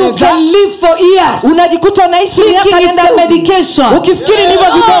unayomeza, can live for years unajikuta unaishi miaka thinking it's nenda the rudi, medication. ukifikiri ndivyo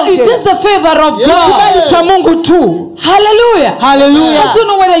No, it's vidonge. just the favor of Ni kibali God. cha Mungu tu. Hallelujah. Haleluya. I don't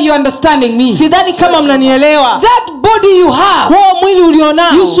know whether you're understanding me. Sidhani kama mnanielewa. That body you have, Huo mwili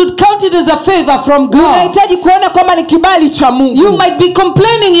ulionao you should count it as a favor from God. unahitaji kuona kwamba ni kibali cha Mungu. You might be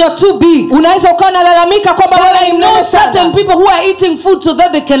complaining you're too big, Unaweza ukawa unalalamika kwamba but wewe I ni know mnene certain sana, people who are eating food so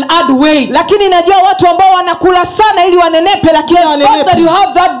that they can add weight. lakini najua watu ambao wanakula sana ili wanenepe, lakini The fact that wanenepe. you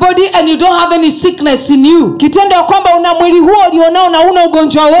have that body and you don't have any sickness in you, Kitendo ya kwamba una mwili huo ulionao na una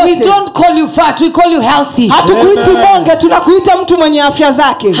ugonjwa we wote. don't call you fat, we call you healthy. Hatukuiti Amen. bonge, tunakuita mtu mwenye afya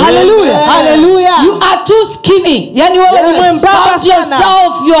zake. Hallelujah. Haleluya. You are too skinny. Yani wewe ni Yes. mwembamba Count sana.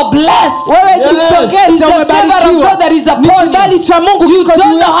 yourself, you're blessed. Wewe Yes. It's jipongeze, the favor of umebarikiwa. God that is Ni upon kibali you. cha Mungu You kiko juu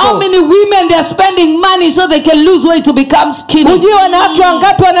don't know how yako. many women they are spending money so they can lose weight to become skinny. Hujui wanawake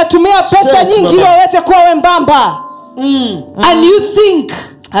wangapi wanatumia pesa Yes, nyingi ili Baba. waweze kuwa wembamba. And you think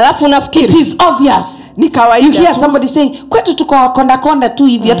Halafu it unafikiri is obvious. ni You kawaida hear tu. somebody saying, kwetu tuko konda konda tu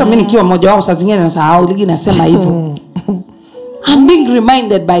hivi. Hata mimi nikiwa mmoja wao saa zingine nasahau ligi nasema hivyo. I'm being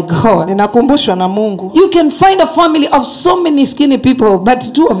reminded by God. Ninakumbushwa na Mungu. You can find a family of so many skinny people,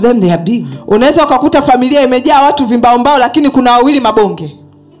 but two of them they are big. Unaweza ukakuta familia imejaa watu vimbaombao, lakini kuna wawili mabonge.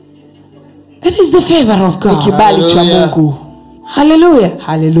 It is the favor of God. Ni kibali cha Mungu. Hallelujah.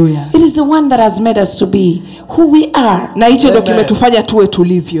 Hallelujah. It is the one that has made us to be who we are. Na hicho ndio kimetufanya tuwe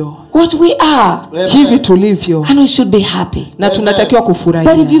tulivyo. What we are. Hivi tulivyo. And we should be happy. Na tunatakiwa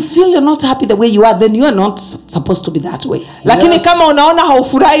kufurahia. But if you feel you're not happy the way you are, then you are not supposed to be that way. Lakini kama unaona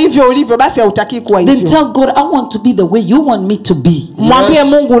haufurahi hivyo ulivyo, basi hautaki kuwa hivyo. Then tell God, I want to be the way you want me to be. Mwambie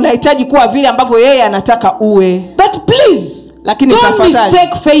Mungu unahitaji kuwa vile ambavyo yeye anataka uwe. But please, lakini don't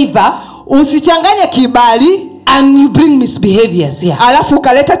mistake favor. Usichanganye kibali and you bring misbehaviors here. Alafu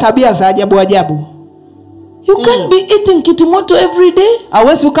ukaleta tabia za ajabu ajabu. You can't be eating kitimoto every day.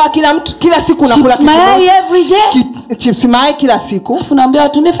 Hawezi ukaa kila siku unakula kitimoto. Chips mayai every day. Chips mayai kila siku. Alafu naambia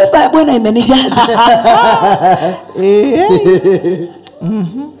watu ni favor ya Bwana imenijaza.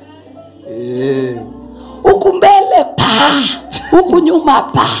 Huku mbele pa, huku nyuma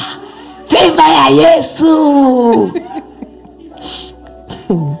pa. Favor ya Yesu.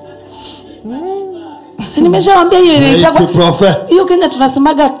 Si nimeshawaambia hiyo inaitwa hiyo Kenya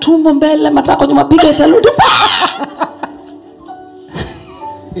tunasemaga tumbo mbele matako nyuma piga saluti.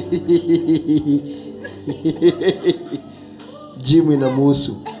 Jimu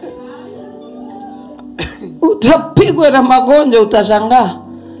inamuhusu. Utapigwa na magonjwa utashangaa.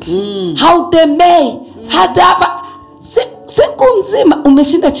 Hautembei hata hapa siku nzima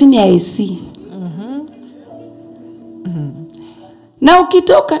umeshinda chini ya AC. Na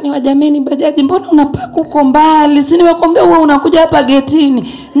ukitoka ni wajameni bajaji, mbona unapaka uko mbali? Si nimekwambia wewe unakuja hapa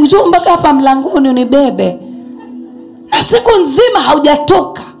getini. Njoo mpaka hapa mlangoni unibebe. Na siku nzima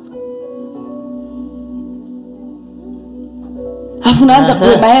haujatoka. Afu naanza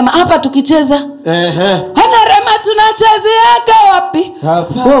kuhema hema hapa tukicheza. Hana rema tunachezeaga wapi?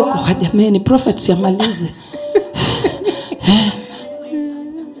 Hapa. Wewe kwa wajameni prophets yamalize.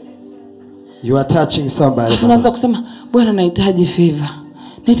 You are touching somebody. Unaanza kusema Bwana nahitaji favor.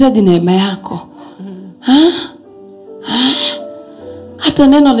 Nahitaji neema yako. Hata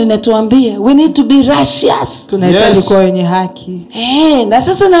neno linatuambia we need to be righteous. Tunahitaji kuwa wenye haki. Na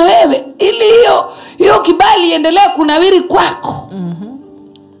sasa na wewe ili hiyo kibali iendelee kunawiri kwako.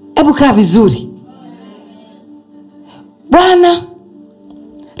 Hebu kaa vizuri. Bwana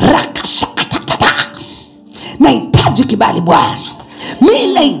rakashakatata. Nahitaji kibali Bwana.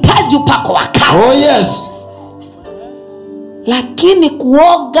 Mimi nahitaji upako wa kasi. Oh yes. Lakini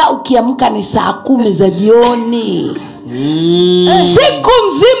kuoga ukiamka ni 10:00 za jioni. Siku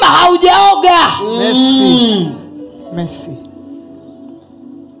nzima haujaoga. Mercy.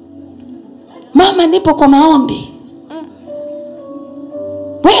 Mama nipo kwa maombi.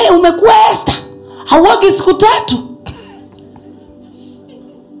 Wewe umekuwa Esther. Hauogi siku 3.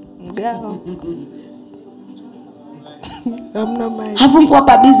 Mgao. Hamna mai. Hafu kwa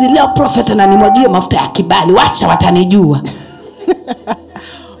hapa busy leo prophet ananimwagia mafuta ya kibali. Wacha watanijua.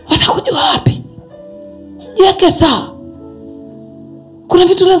 Watakujua wapi? Jiweke sawa. Kuna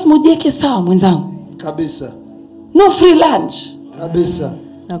vitu lazima ujiweke sawa mwenzangu. Kabisa. No free lunch. Kabisa.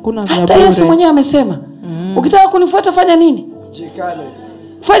 Hakuna vya bure. Hata Yesu mwenyewe amesema, ukitaka kunifuata fanya nini? Jikane.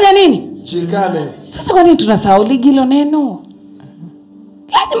 Fanya nini? Jikane. Sasa kwa nini tunasahau hilo neno?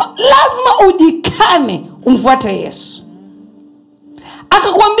 Lazima ujikane umfuate Yesu.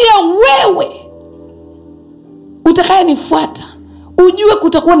 Akakwambia wewe utakayenifuata ujue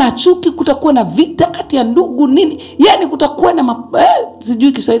kutakuwa na chuki, kutakuwa na vita kati ya ndugu nini, yani kutakuwa na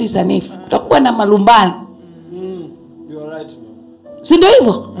sijui Kiswahili sanifu, kutakuwa na malumbano. You are right. Si ndio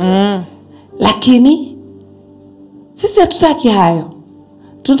hivyo? Lakini sisi hatutaki hayo.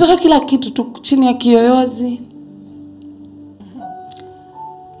 Tunataka kila kitu tu chini ya kiyoyozi.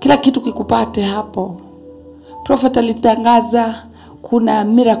 Kila kitu kikupate hapo. Prophet alitangaza kuna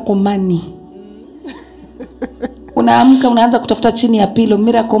miracle money. Unaamka unaanza kutafuta chini ya pilo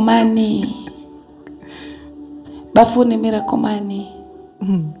miracle money. Bafuni miracle money.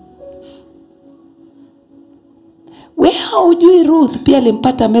 Wewe haujui Ruth pia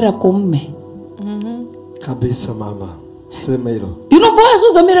alimpata miracle mume. Kabisa mama. Sema hilo. You know Boaz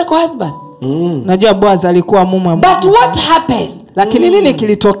was a miracle husband. Najua Boaz alikuwa mume. But what happened? Lakini nini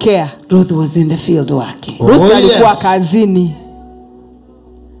kilitokea? Ruth was in the field working. Ruth alikuwa kazini.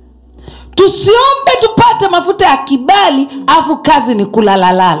 Tusiombe tupate mafuta ya kibali afu kazi ni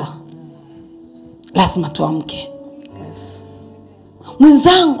kulalalala. Lazima tuamke.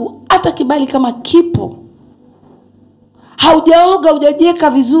 Mwenzangu hata kibali kama kipo, haujaoga hujajieka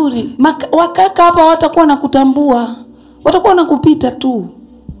vizuri, wakaka hapa watakuwa na kutambua, watakuwa na kupita tu.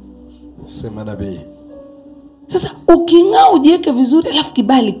 Sema nabii. Sasa uking'aa ujieke vizuri alafu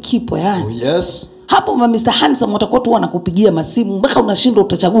kibali kipo yani. Oh yes. Hapo Mr. Handsome watakuwa tu wanakupigia masimu mpaka unashindwa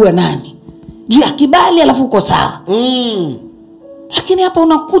utachagua nani. Juu ya kibali alafu uko sawa. Lakini hapa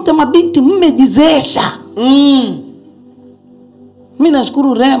unakuta mabinti mmejizeesha. Mimi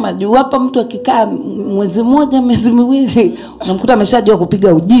nashukuru Rema juu hapa mtu akikaa mwezi mmoja, miezi miwili, unamkuta ameshajua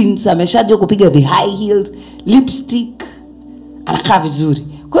kupiga jeans, ameshajua kupiga the high heels, lipstick, anakaa vizuri.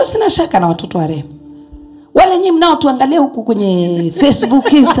 Kwa hiyo sina shaka na watoto wa Rema. Wale nyinyi mnao tuangalia huku kwenye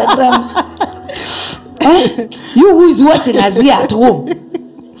Facebook, Instagram. You who is watching us here at home.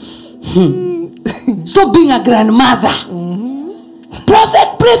 Stop being a grandmother. Prophet,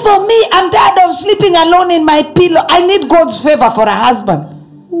 pray for me. I'm tired of sleeping alone in my pillow. I need God's favor for a husband.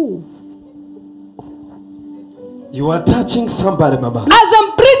 Ooh. You are touching somebody, Mama. As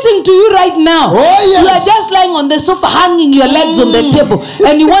I'm preaching to you right now, you are just lying on the sofa, hanging your legs on the table,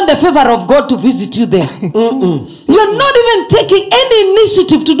 and you want the favor of God to visit you there. You're not even taking any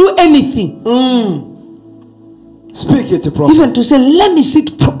initiative to do anything. Speak it, Prophet. Even to say, let me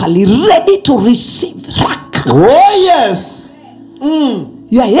sit properly, ready to receive. Oh, yes.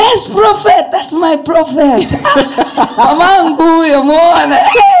 Yeah, yes, Prophet. That's my prophet. Mamangu huyo muone.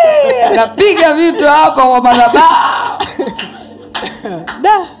 Anapiga vitu hapa wa madhabahu.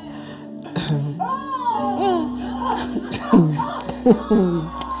 Da.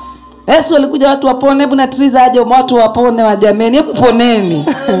 Yesu alikuja watu wapone. Hebu na Trizah aje watu wapone wa jameni. Hebu poneni.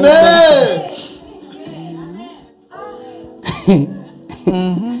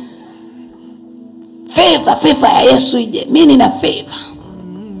 Favor ya Yesu ije. Mimi nina favor.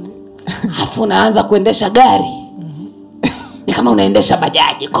 Afu unaanza kuendesha gari. Ni kama unaendesha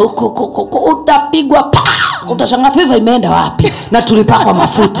bajaji. Utapigwa pa. Utashangaa favor imeenda wapi? Na tulipakwa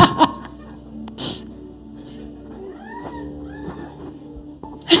mafuta.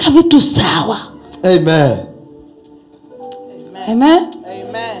 Eka vitu sawa. Amen. Amen.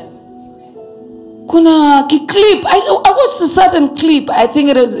 Amen. Kuna clip. I watched a certain clip. I think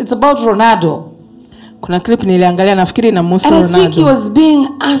it's about Ronaldo. Kuna clip niliangalia, nafikiri na Musa Ronaldo. Ronaldo. I think he was being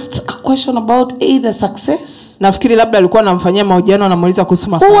asked a question about either success. Nafikiri labda alikuwa anamfanyia mahojiano, anamuuliza kuhusu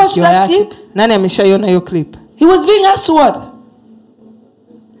mafanikio yake. Clip? Nani ameshaiona hiyo clip? He was being asked what?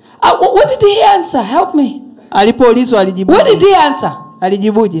 What did he answer? Help me. Alipoulizwa alijibu. What did he answer?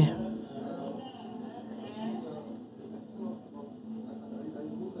 Alijibuje?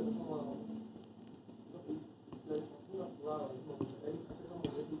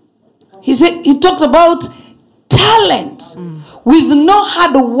 He said he talked about talent with no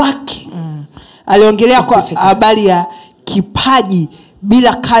hard working. Aliongelea kwa habari ya kipaji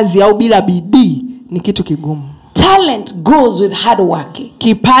bila kazi au bila bidii ni kitu kigumu. Talent goes with hard working.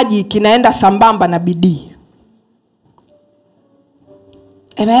 Kipaji kinaenda sambamba na bidii.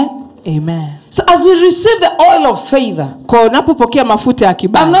 Amen. Amen. So as we receive the oil of favor, kwa unapopokea mafuta ya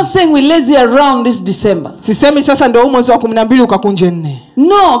kibali. I'm not saying we lazy around this December. Sisemi sasa ndio mwezi wa 12 ukakunje 4.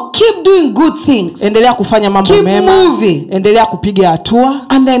 No, keep doing good things. Endelea kufanya mambo mema. Keep moving. Endelea kupiga hatua.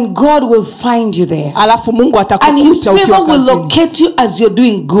 And then God will find you there. Alafu Mungu atakukuta ukiwa kazini. And his favor will locate you as you're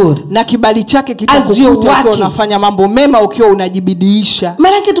doing good. Na kibali chake kitakukuta ukiwa unafanya mambo mema, ukiwa unajibidiisha.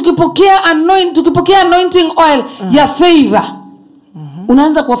 Maana tukipokea anointing oil ya favor,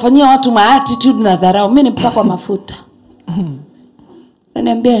 unaanza kuwafanyia watu attitude na dharau. Mimi nipakwa mafuta.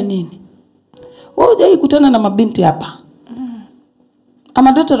 Ananiambia nini? Wewe hujai kutana na mabinti hapa? I'm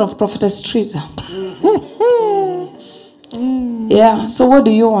a daughter of Prophetess Trizah. Yeah, so what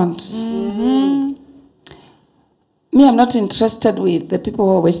do you want? Me, I'm not interested with the people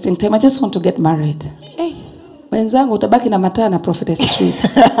who are wasting time. I just want to get married. Wenzangu utabaki na mataa na Prophetess Trizah.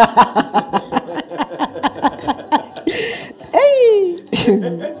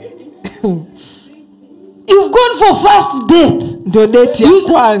 You've gone for first date. Ndio date ya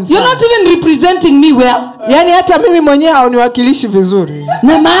kwanza. You're not even representing me well. Yaani hata mimi mwenyewe hauniwakilishi vizuri.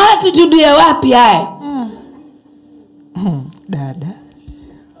 Na attitude ya wapi haya? Dada.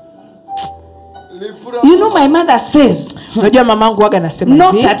 You know my mother says, unajua mamangu waga anasema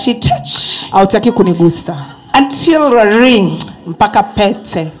hivi. Not touch. Hautaki kunigusa until a ring. Mpaka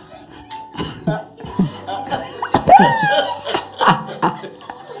pete.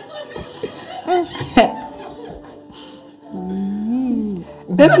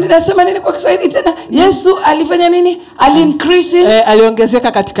 Neno ninasema nini kwa Kiswahili tena? Yesu alifanya nini? Ali-increase.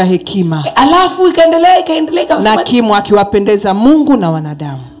 Aliongezeka katika hekima. Alafu ikaendelea. Na kimo akiwapendeza Mungu na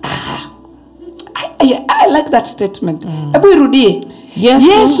wanadamu. I like that statement. Hebu irudie.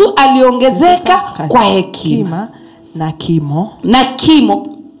 Yesu aliongezeka kwa hekima na kimo. Na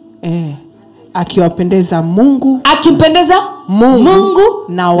kimo. Akiwapendeza Mungu. Akimpendeza Mungu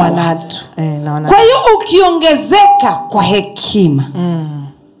na wanadamu. Kwa hiyo ukiongezeka kwa hekima.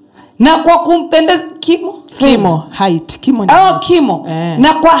 Na kwa kumpendeza kimo height kimo kimo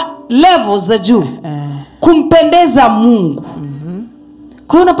na kwa levels za juu kumpendeza Mungu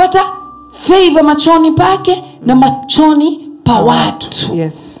Kwa hiyo unapata favor machoni pake na machoni pa watu.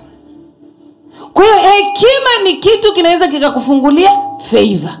 Yes. Kwa hiyo hekima ni kitu kinaweza kikakufungulia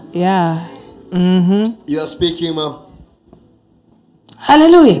favor. Yeah. You are speaking, ma'am.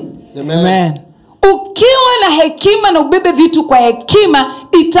 Hallelujah. Amen. Ukiwa na hekima na ubebe vitu kwa hekima,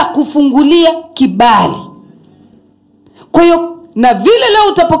 itakufungulia kibali. Kwa hiyo na vile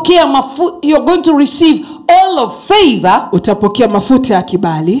leo utapokea you're going to receive all of favor. Utapokea mafuta ya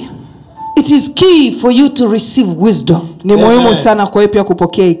kibali. It is key for you to receive wisdom. Ni muhimu sana kwa pia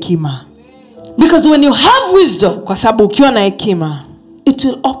kupokea hekima. Because when you have wisdom, kwa sababu ukiwa na hekima, it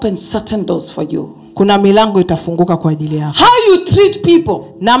will open certain doors for you. Kuna milango itafunguka kwa ajili yako. How you treat people,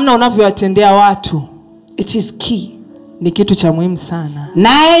 namna unavyowatendea watu, it is key. Ni kitu cha muhimu sana.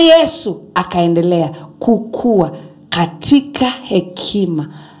 Naye Yesu akaendelea kukua katika hekima.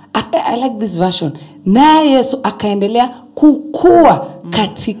 I like this version. Naye Yesu akaendelea kukua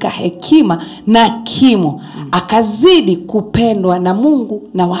katika hekima na kimo. Akazidi kupendwa na Mungu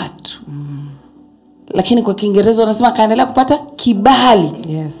na watu. Lakini kwa Kiingereza wanasema akaendelea kupata kibali.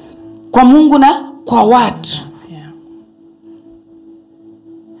 Yes. Kwa Mungu na kwa watu. Yeah.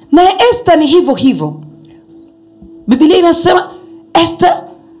 Na Esther ni hivyo hivyo. Biblia inasema Esther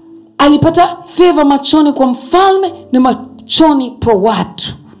alipata favor machoni kwa mfalme na machoni pa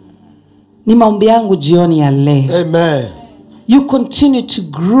watu. Ni maombi yangu jioni ya leo. Amen. You continue to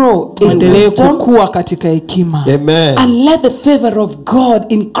grow in wisdom. Kukua katika hekima. Amen. And let the favor of God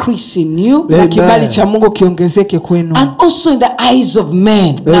increase in you. Na kibali cha Mungu kiongezeke kwenu. And also in the eyes of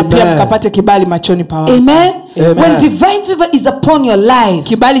men. Na pia mkapate kibali machoni pa watu. Amen. Amen. When divine favor is upon your life,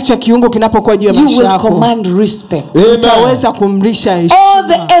 kibali cha kiungo kinapokuwa juu ya maisha yako, you will command respect. Utaweza kumrisha heshima. All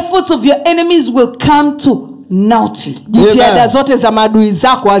the efforts of your enemies will come to naughty. Jitihada zote za maadui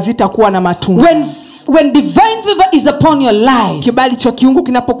zako hazitakuwa na matunda. When divine favor is upon your life, kibali cha kiungu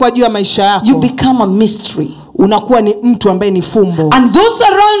kinapokuwa juu ya maisha yako, you become a mystery. Unakuwa ni mtu ambaye ni fumbo. And those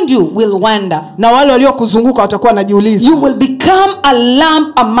around you will wonder. Na wale waliokuzunguka watakuwa wanajiuliza. You will become a lamb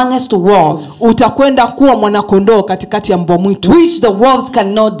amongst wolves. Utakwenda kuwa mwanakondoo katikati ya mbwa mwitu, which the wolves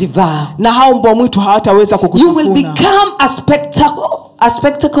cannot devour. Na hao mbwa mwitu hawataweza kukutafuna. You will become a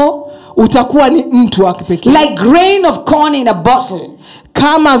spectacle. Utakuwa ni mtu wa kipekee. Like grain of corn in a bottle.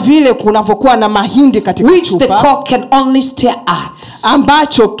 Kama vile kunavyokuwa na mahindi katika chupa, which the cork can only stare at,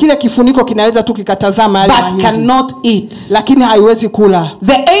 ambacho kile kifuniko kinaweza tu kikatazama yale mahindi, but cannot eat, lakini haiwezi kula.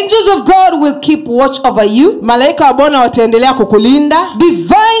 The angels of God will keep watch over you. Malaika wa Bwana wataendelea kukulinda.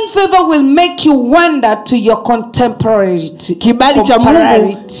 Divine favor will make you wonder to your contemporaries.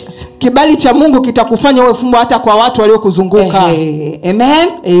 Kibali cha Mungu kitakufanya uwe fumbo hata kwa watu waliokuzunguka.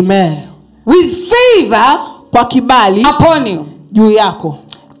 Amen. Amen. With favor, kwa kibali upon you, juu yako,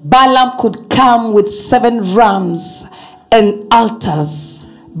 Balaam could come with 7 rams and altars,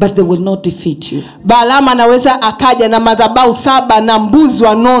 but they will not defeat you. Balaam anaweza akaja na madhabahu 7 na mbuzi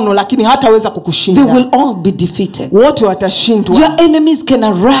wa nono, lakini hataweza kukushinda. They will all be defeated. Wote watashindwa. Your enemies can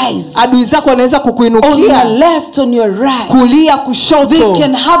arise. Adui zako wanaweza kukuinukia. On your left, on your right. Kulia, kushoto. They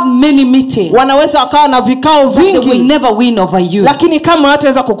can have many meetings. Wanaweza wakawa na vikao vingi. They will never win over you. Lakini kama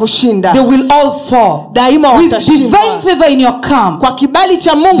wataweza kukushinda, they will all fall. Daima watashindwa. With divine favor in your camp, kwa kibali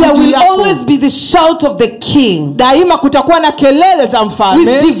cha Mungu, there will always be the shout of the king. Daima kutakuwa na kelele za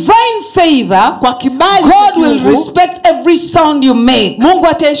mfalme. With divine favor, kwa kibali God will respect every sound you make. Mungu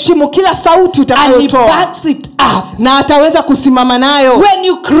ataheshimu kila sauti utakayotoa. And he backs it up. Na ataweza kusimama nayo. When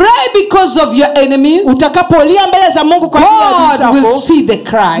you cry because of your enemies, utakapolia mbele za Mungu kwa ajili yako, God will see the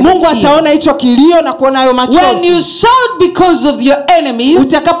cry. Mungu ataona hicho kilio na kuona hayo machozi. When you shout because of your enemies,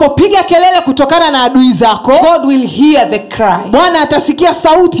 utakapopiga kelele kutokana na adui zako, God will hear the cry. Bwana atasikia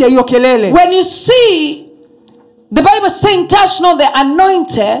sauti ya hiyo kelele. When you see the Bible saying touch not the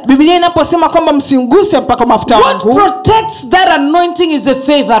anointed, Biblia inaposema kwamba msinguse mpaka mafuta wangu, what protects that anointing is the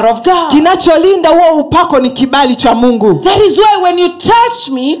favor of God. Kinacholinda huo upako ni kibali cha Mungu. That is why when you touch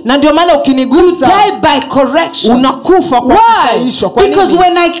me, na ndio maana ukinigusa, you die by correction. Unakufa kwa kusaishwa. Kwa nini? Because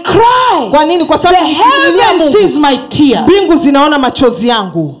when I cry, kwa nini? Kwa sababu the heaven sees my tears. Mbingu zinaona machozi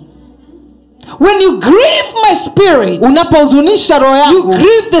yangu. When you grieve my spirit, unapohuzunisha roho yangu, you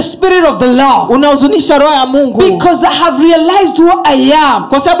grieve the spirit of the Lord. Unahuzunisha roho ya Mungu. Because I have realized who I am.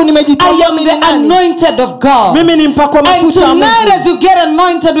 Kwa sababu nimejitambua I am the anointed of God. Mimi ni mpakwa mafuta wa Mungu. And tonight as you get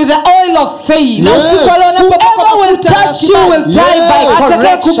anointed with the oil of faith, whoever will touch you will die by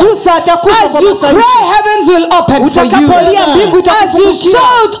correction. As you cry, heavens will open for you. As you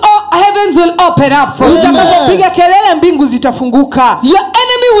shout, heavens will open up for you. Utakapopiga kelele, mbingu zitafunguka. Your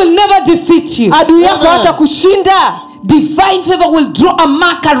enemy will never defeat you. Adui yako hatakushinda. divine favor will draw a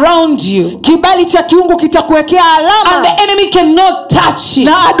mark around you. Kibali cha kiungu kitakuwekea alama. And the enemy cannot touch it.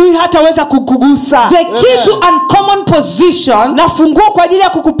 Na adui hataweza kukugusa. The key to uncommon position. Na funguo kwa ajili ya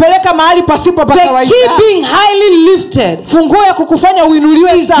kukupeleka mahali pasipo pa kawaida. The key being highly lifted. Funguo ya kukufanya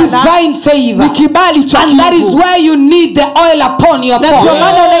uinuliwe sana. Divine favor. Ni kibali cha kiungu. And that is where you need the oil upon your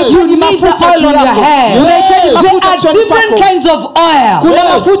forehead. You need the oil on your head. There are different kinds of oil. Kuna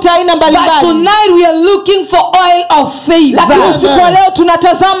mafuta aina mbalimbali. But tonight we are looking for oil of favor. Lakini usiku wa leo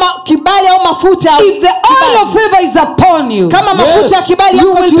tunatazama kibali au mafuta. If the oil of favor is upon you, kama mafuta ya kibali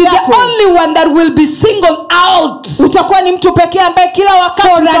you will be the only one that will be singled out. Utakuwa ni mtu pekee ambaye kila wakati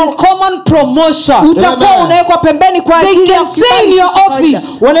for uncommon promotion. Utakuwa unawekwa pembeni kwa ajili ya kibali. They can say in your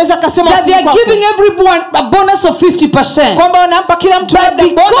office wanaweza kusema that they are giving everyone a bonus of 50%. Kwamba wanampa kila mtu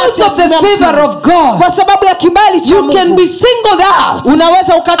because of the favor of God, kwa sababu ya kibali cha Mungu, you can be singled out.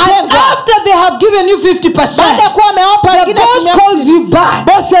 Unaweza ukatengwa. And after they have given you 50%, baada ya kuwa amewapa wengine, the boss calls you back.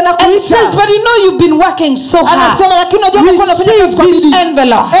 Boss anakuita. And says, but you know you've been working so hard. Anasema lakini unajua umekuwa unafanya kazi kwa bidii.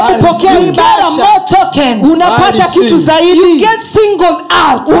 Envelope. Pokea you get a more token. Unapata kitu zaidi. You get singled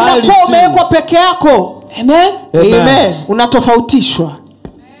out. Unakuwa umewekwa peke yako. Amen. Amen. Unatofautishwa.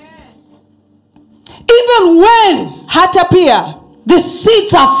 Even when hata pia the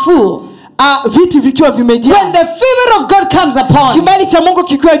seats are full, viti vikiwa vimejaa, when the favor of God comes upon, kibali cha Mungu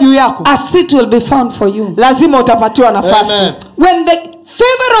kikiwa juu yako, a seat will be found for you. Lazima utapatiwa nafasi. Amen. When the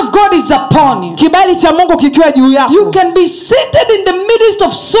favor of God is upon you, kibali cha Mungu kikiwa juu yako, you can be seated in the midst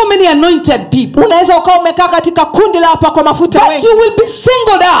of so many anointed people. Unaweza ukawa umekaa katika kundi la hapa kwa mafuta wengi. But you will be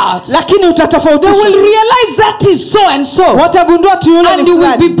singled out. Lakini utatofautishwa. They will realize that is so and so. Watagundua tu yule ni fulani. And you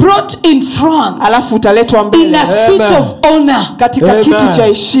will be brought in front. Alafu utaletwa mbele. In a seat of honor. Katika kiti cha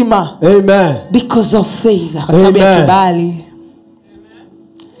heshima. Amen. Because of favor. Kwa sababu ya kibali.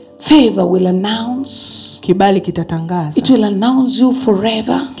 Favor will announce. Kibali kitatangaza. It will announce you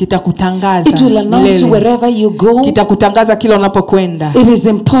forever. Kitakutangaza. It will announce you wherever you go. Kitakutangaza kila unapokwenda. It is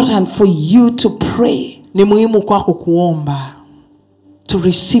important for you to pray. Ni muhimu kwako kuomba. To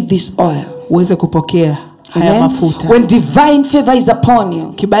receive this oil. Uweze kupokea haya mafuta. When divine favor is upon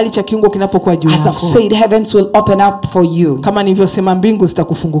you, kibali cha kiungu kinapokuwa juu yako, as I've said, heavens will open up for you. Kama nilivyosema, mbingu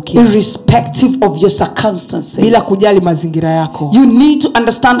zitakufungukia. Irrespective of your circumstances. Bila kujali mazingira yako. You need to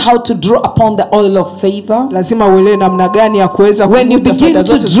understand how to draw upon the oil of favor. Lazima uelewe namna gani ya kuweza kuvuta. When you begin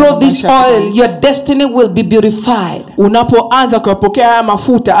to draw this oil, your destiny will be beautified. Unapoanza kupokea haya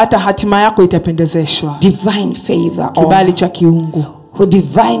mafuta, hata hatima yako itapendezeshwa. Divine favor. Kibali cha kiungu.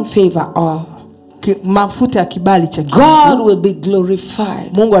 Divine favor oil. Mafuta ya kibali cha kiungu. God will be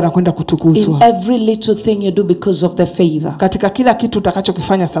glorified. Mungu anakwenda kutukuzwa. In every little thing you do because of the favor. Katika kila kitu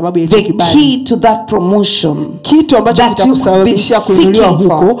utakachokifanya sababu ya kibali. The key to that promotion. Kitu ambacho kitakusababisha kuinuliwa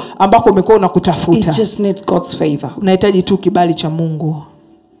huko ambako umekuwa unakutafuta. It just needs God's favor. Unahitaji tu kibali cha Mungu.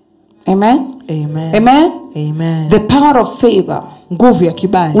 Amen. Amen. Amen. Amen. The power of favor, nguvu ya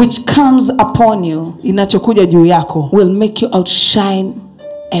kibali, which comes upon you, inachokuja juu yako, will make you outshine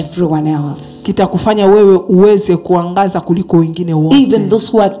everyone else. Kitakufanya wewe uweze kuangaza kuliko wengine wote. Even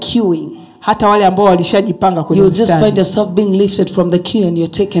those who are queuing, hata wale ambao walishajipanga kwenye mstari. You just find yourself being lifted from the queue and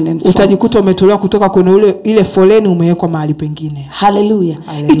you're taken in front. Utajikuta umetolewa kutoka kwenye ile foleni, umewekwa mahali pengine. Hallelujah.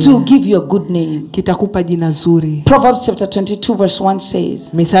 It will give you a good name. Kitakupa jina zuri. Proverbs chapter 22 verse 1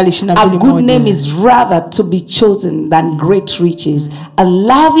 says, Mithali 22:1, a good name is rather to be chosen than great riches, a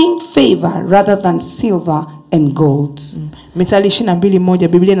loving favor rather than silver and gold. Mithali 22:1,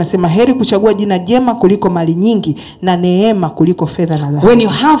 Biblia inasema heri kuchagua jina jema kuliko mali nyingi na neema kuliko fedha na dhahabu. When you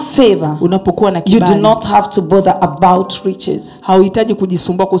have favor, unapokuwa na kibali, you do not have to bother about riches. Hauhitaji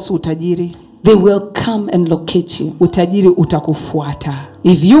kujisumbua kuhusu utajiri. They will come and locate you. Utajiri utakufuata.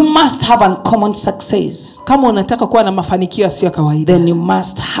 If you must have uncommon success, kama unataka kuwa na mafanikio yasiyo ya kawaida, then you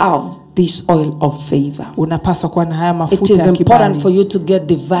must have this oil of favor. Unapaswa kuwa na haya mafuta ya kibali. It is important for you to get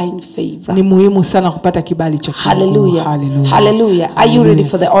divine favor. Ni muhimu sana kupata kibali cha Mungu. Hallelujah. Hallelujah. Hallelujah. Are you ready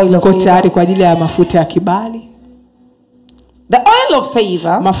for the oil of favor? Uko tayari kwa ajili ya mafuta ya kibali? The oil of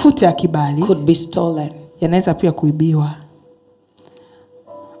favor, mafuta ya kibali, could be stolen. Yanaweza pia kuibiwa.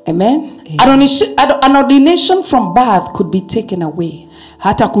 Amen. An ordination from birth could be taken away.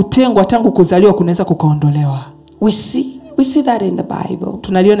 Hata kutengwa tangu kuzaliwa kunaweza kukaondolewa. We see that in the Bible.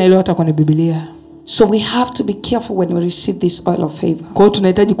 Tunaliona hilo hata kwenye Biblia. So we have to be careful when we receive this oil of favor. Kwa hiyo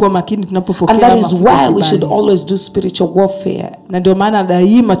tunahitaji kuwa makini tunapopokea mafuta. And that is why we should always do spiritual warfare. Na ndio maana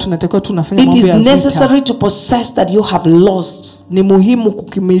daima tunatakiwa tunafanya mambo ya vita. It is necessary to possess that you have lost. Ni muhimu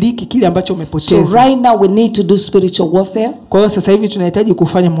kukimiliki kile ambacho umepoteza. So right now we need to do spiritual warfare. Kwa hiyo sasa hivi tunahitaji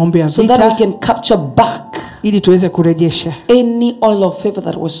kufanya mambo ya vita. So that we can capture back ili tuweze kurejesha any oil of favor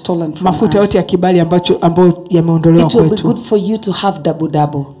that was stolen from mafuta yote ya us. kibali ambayo yameondolewa It will be kwetu. good for you to have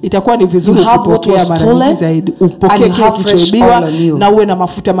double. Itakuwa ni vizuri You have what kupokea was mara stolen nyingi zaidi, and upokee you have kile fresh kilichoibiwa oil on you. na uwe na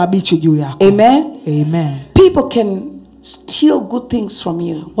mafuta mabichi juu yako. Amen. Amen. People can steal good things from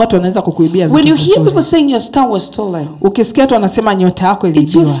you. Watu wanaweza kukuibia vitu When you hear vizuri. people saying your star was stolen, Ukisikia watu wanasema nyota yako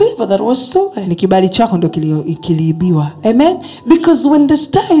it's your iliibiwa, favor that was stolen. ni kibali chako ndio kiliibiwa. Amen. Because when the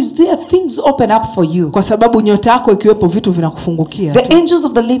star is there, things open up for you. Kwa sababu nyota yako ikiwepo vitu vinakufungukia. The angels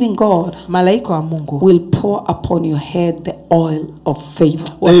of the living God Malaika wa Mungu will pour upon your head the oil of favor.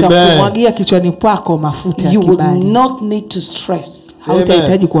 watakumwagia kichwani pako mafuta ya You will kibali. not need to stress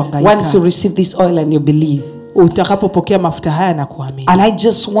Hautahitaji kuhangaika. once you receive this oil and you believe. Utakapopokea mafuta haya na kuamini. And I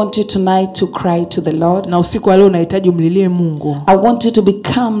just want you tonight to cry to the Lord. Na usiku wa leo unahitaji umlilie Mungu. I want you to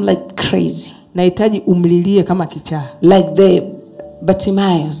become like crazy. Nahitaji umlilie kama kichaa. Like the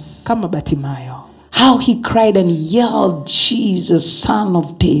Bartimaeus. Kama Batimayo. How he cried and yelled, Jesus, son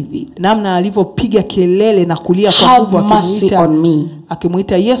of David, Namna alivyopiga kelele na kulia kwa have nguvu mercy on me.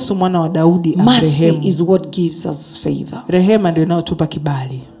 akimuita Yesu mwana wa Daudi Mercy amrehemu. is what gives us favor. Rehema ndio inayotupa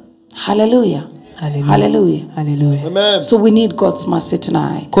kibali. Hallelujah. Hallelujah. Hallelujah. Hallelujah. Amen. So we need God's mercy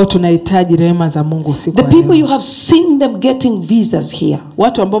tonight. Kwa tunahitaji rehema za Mungu usiku The wa people leo. you have seen them getting visas here,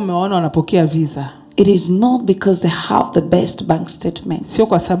 Watu ambao mmewaona wanapokea visa, it is not because they have the best bank statements. sio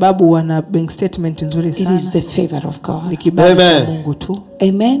kwa sababu wana bank statement nzuri It sana. is the favor of Ni God. kibali cha Amen. Mungu tu.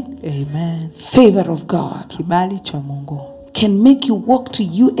 Amen. Amen. Favor of God Kibali cha Mungu can make you walk to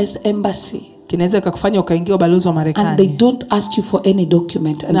US embassy kinaweza kukufanya ukaingia ubalozi wa and they Marekani don't ask you for any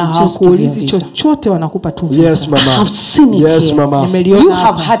document and na they just give you a hawakuulizi visa. chochote, wanakupa tu visa. Yes, I mama. have seen it Yes, here. mama. Nimeliona You hapa.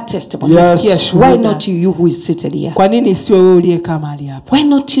 have had testimonies. Yes. Why not you who is seated here? Kwa nini sio wewe uliyekaa mahali hapa? Why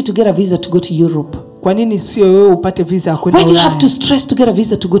not you to get a visa to go to Europe? Kwa nini sio wewe upate visa ya kwenda Why do you Ulaya? have to stress to get a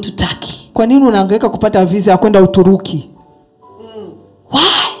visa to go to Turkey? Kwa nini unahangaika kupata visa ya kwenda Uturuki? Why?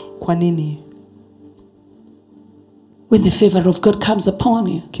 Kwa nini? When the favor of God comes upon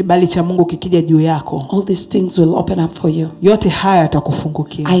you, Kibali cha Mungu kikija juu yako, all these things will open up for you. yote haya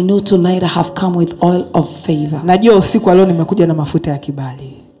yatakufungukia. I know tonight I have come with oil of favor. Najua usiku wa leo nimekuja na mafuta ya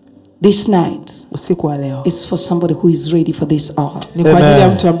kibali. This night Usiku wa leo is for somebody who is ready for this oil. ni kwa ajili ya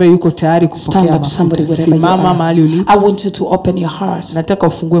Amen. mtu ambaye yuko tayari Stand kupokea up, somebody, mafuta. wherever you Simama mahali are. ulipo. I want you to open your heart Nataka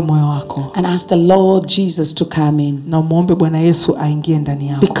ufungue moyo wako and ask the Lord Jesus to come in. na umuombe Bwana Yesu aingie ndani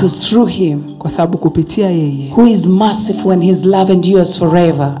yako, Because through him, kwa sababu kupitia yeye who is merciful and his love endures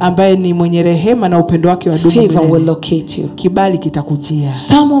forever, ambaye ni mwenye rehema na upendo wake wa dumu favor will milele, locate you. kibali kitakujia.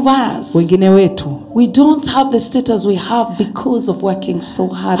 Some of us, Wengine wetu we don't have the status we have because of working so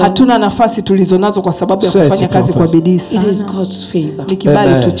hard. hatuna nafasi tulizonazo kwa sababu ya Say it, kufanya kazi kwa prophet. bidii It is sana. God's favor. Ni kibali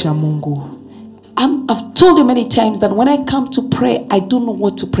Amen. tu cha Mungu. I've told you many times that when I come to pray, I don't know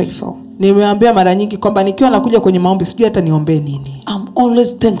what to pray for. Nimeambia mara nyingi kwamba nikiwa nakuja kwenye maombi sijui hata niombe nini. I'm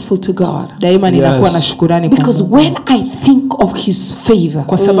always thankful to God. Daima ninakuwa Yes. na shukrani kwa Because Mungu. when I think of his favor,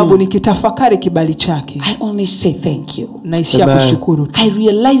 Kwa sababu nikitafakari kibali chake I only say thank you. naishia Amen. kushukuru tu. I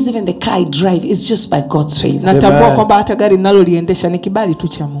realize even the car I drive is just by God's favor. Natambua Amen. kwamba hata gari ninaloliendesha ni kibali tu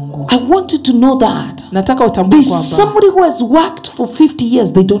cha Mungu. I want you to know that Nataka utambue there's kwamba somebody who has worked for 50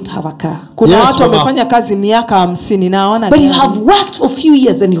 years, they don't have a car. kuna Yes, watu mama. wamefanya kazi miaka 50 na hawana But you gari. have worked for a few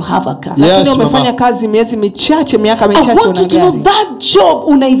years and you have a car. Yes, Lakini mama. wamefanya kazi miezi michache, miaka I michache want you una to know gari. that job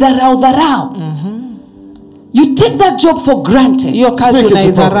unaidharau. You take that job for granted. Hiyo kazi Speak it to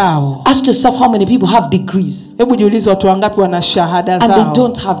unaidharau. Ask yourself how many people have degrees Hebu jiulize watu wangapi wana shahada and they zao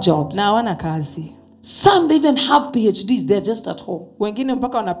don't have jobs. na hawana kazi. Some they even have PhDs, they're just at home. Wengine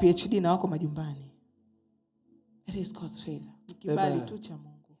mpaka wana PhD na wako majumbani. It is God's favor. Kibali Amen. tu cha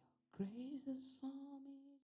Mungu. Grace is found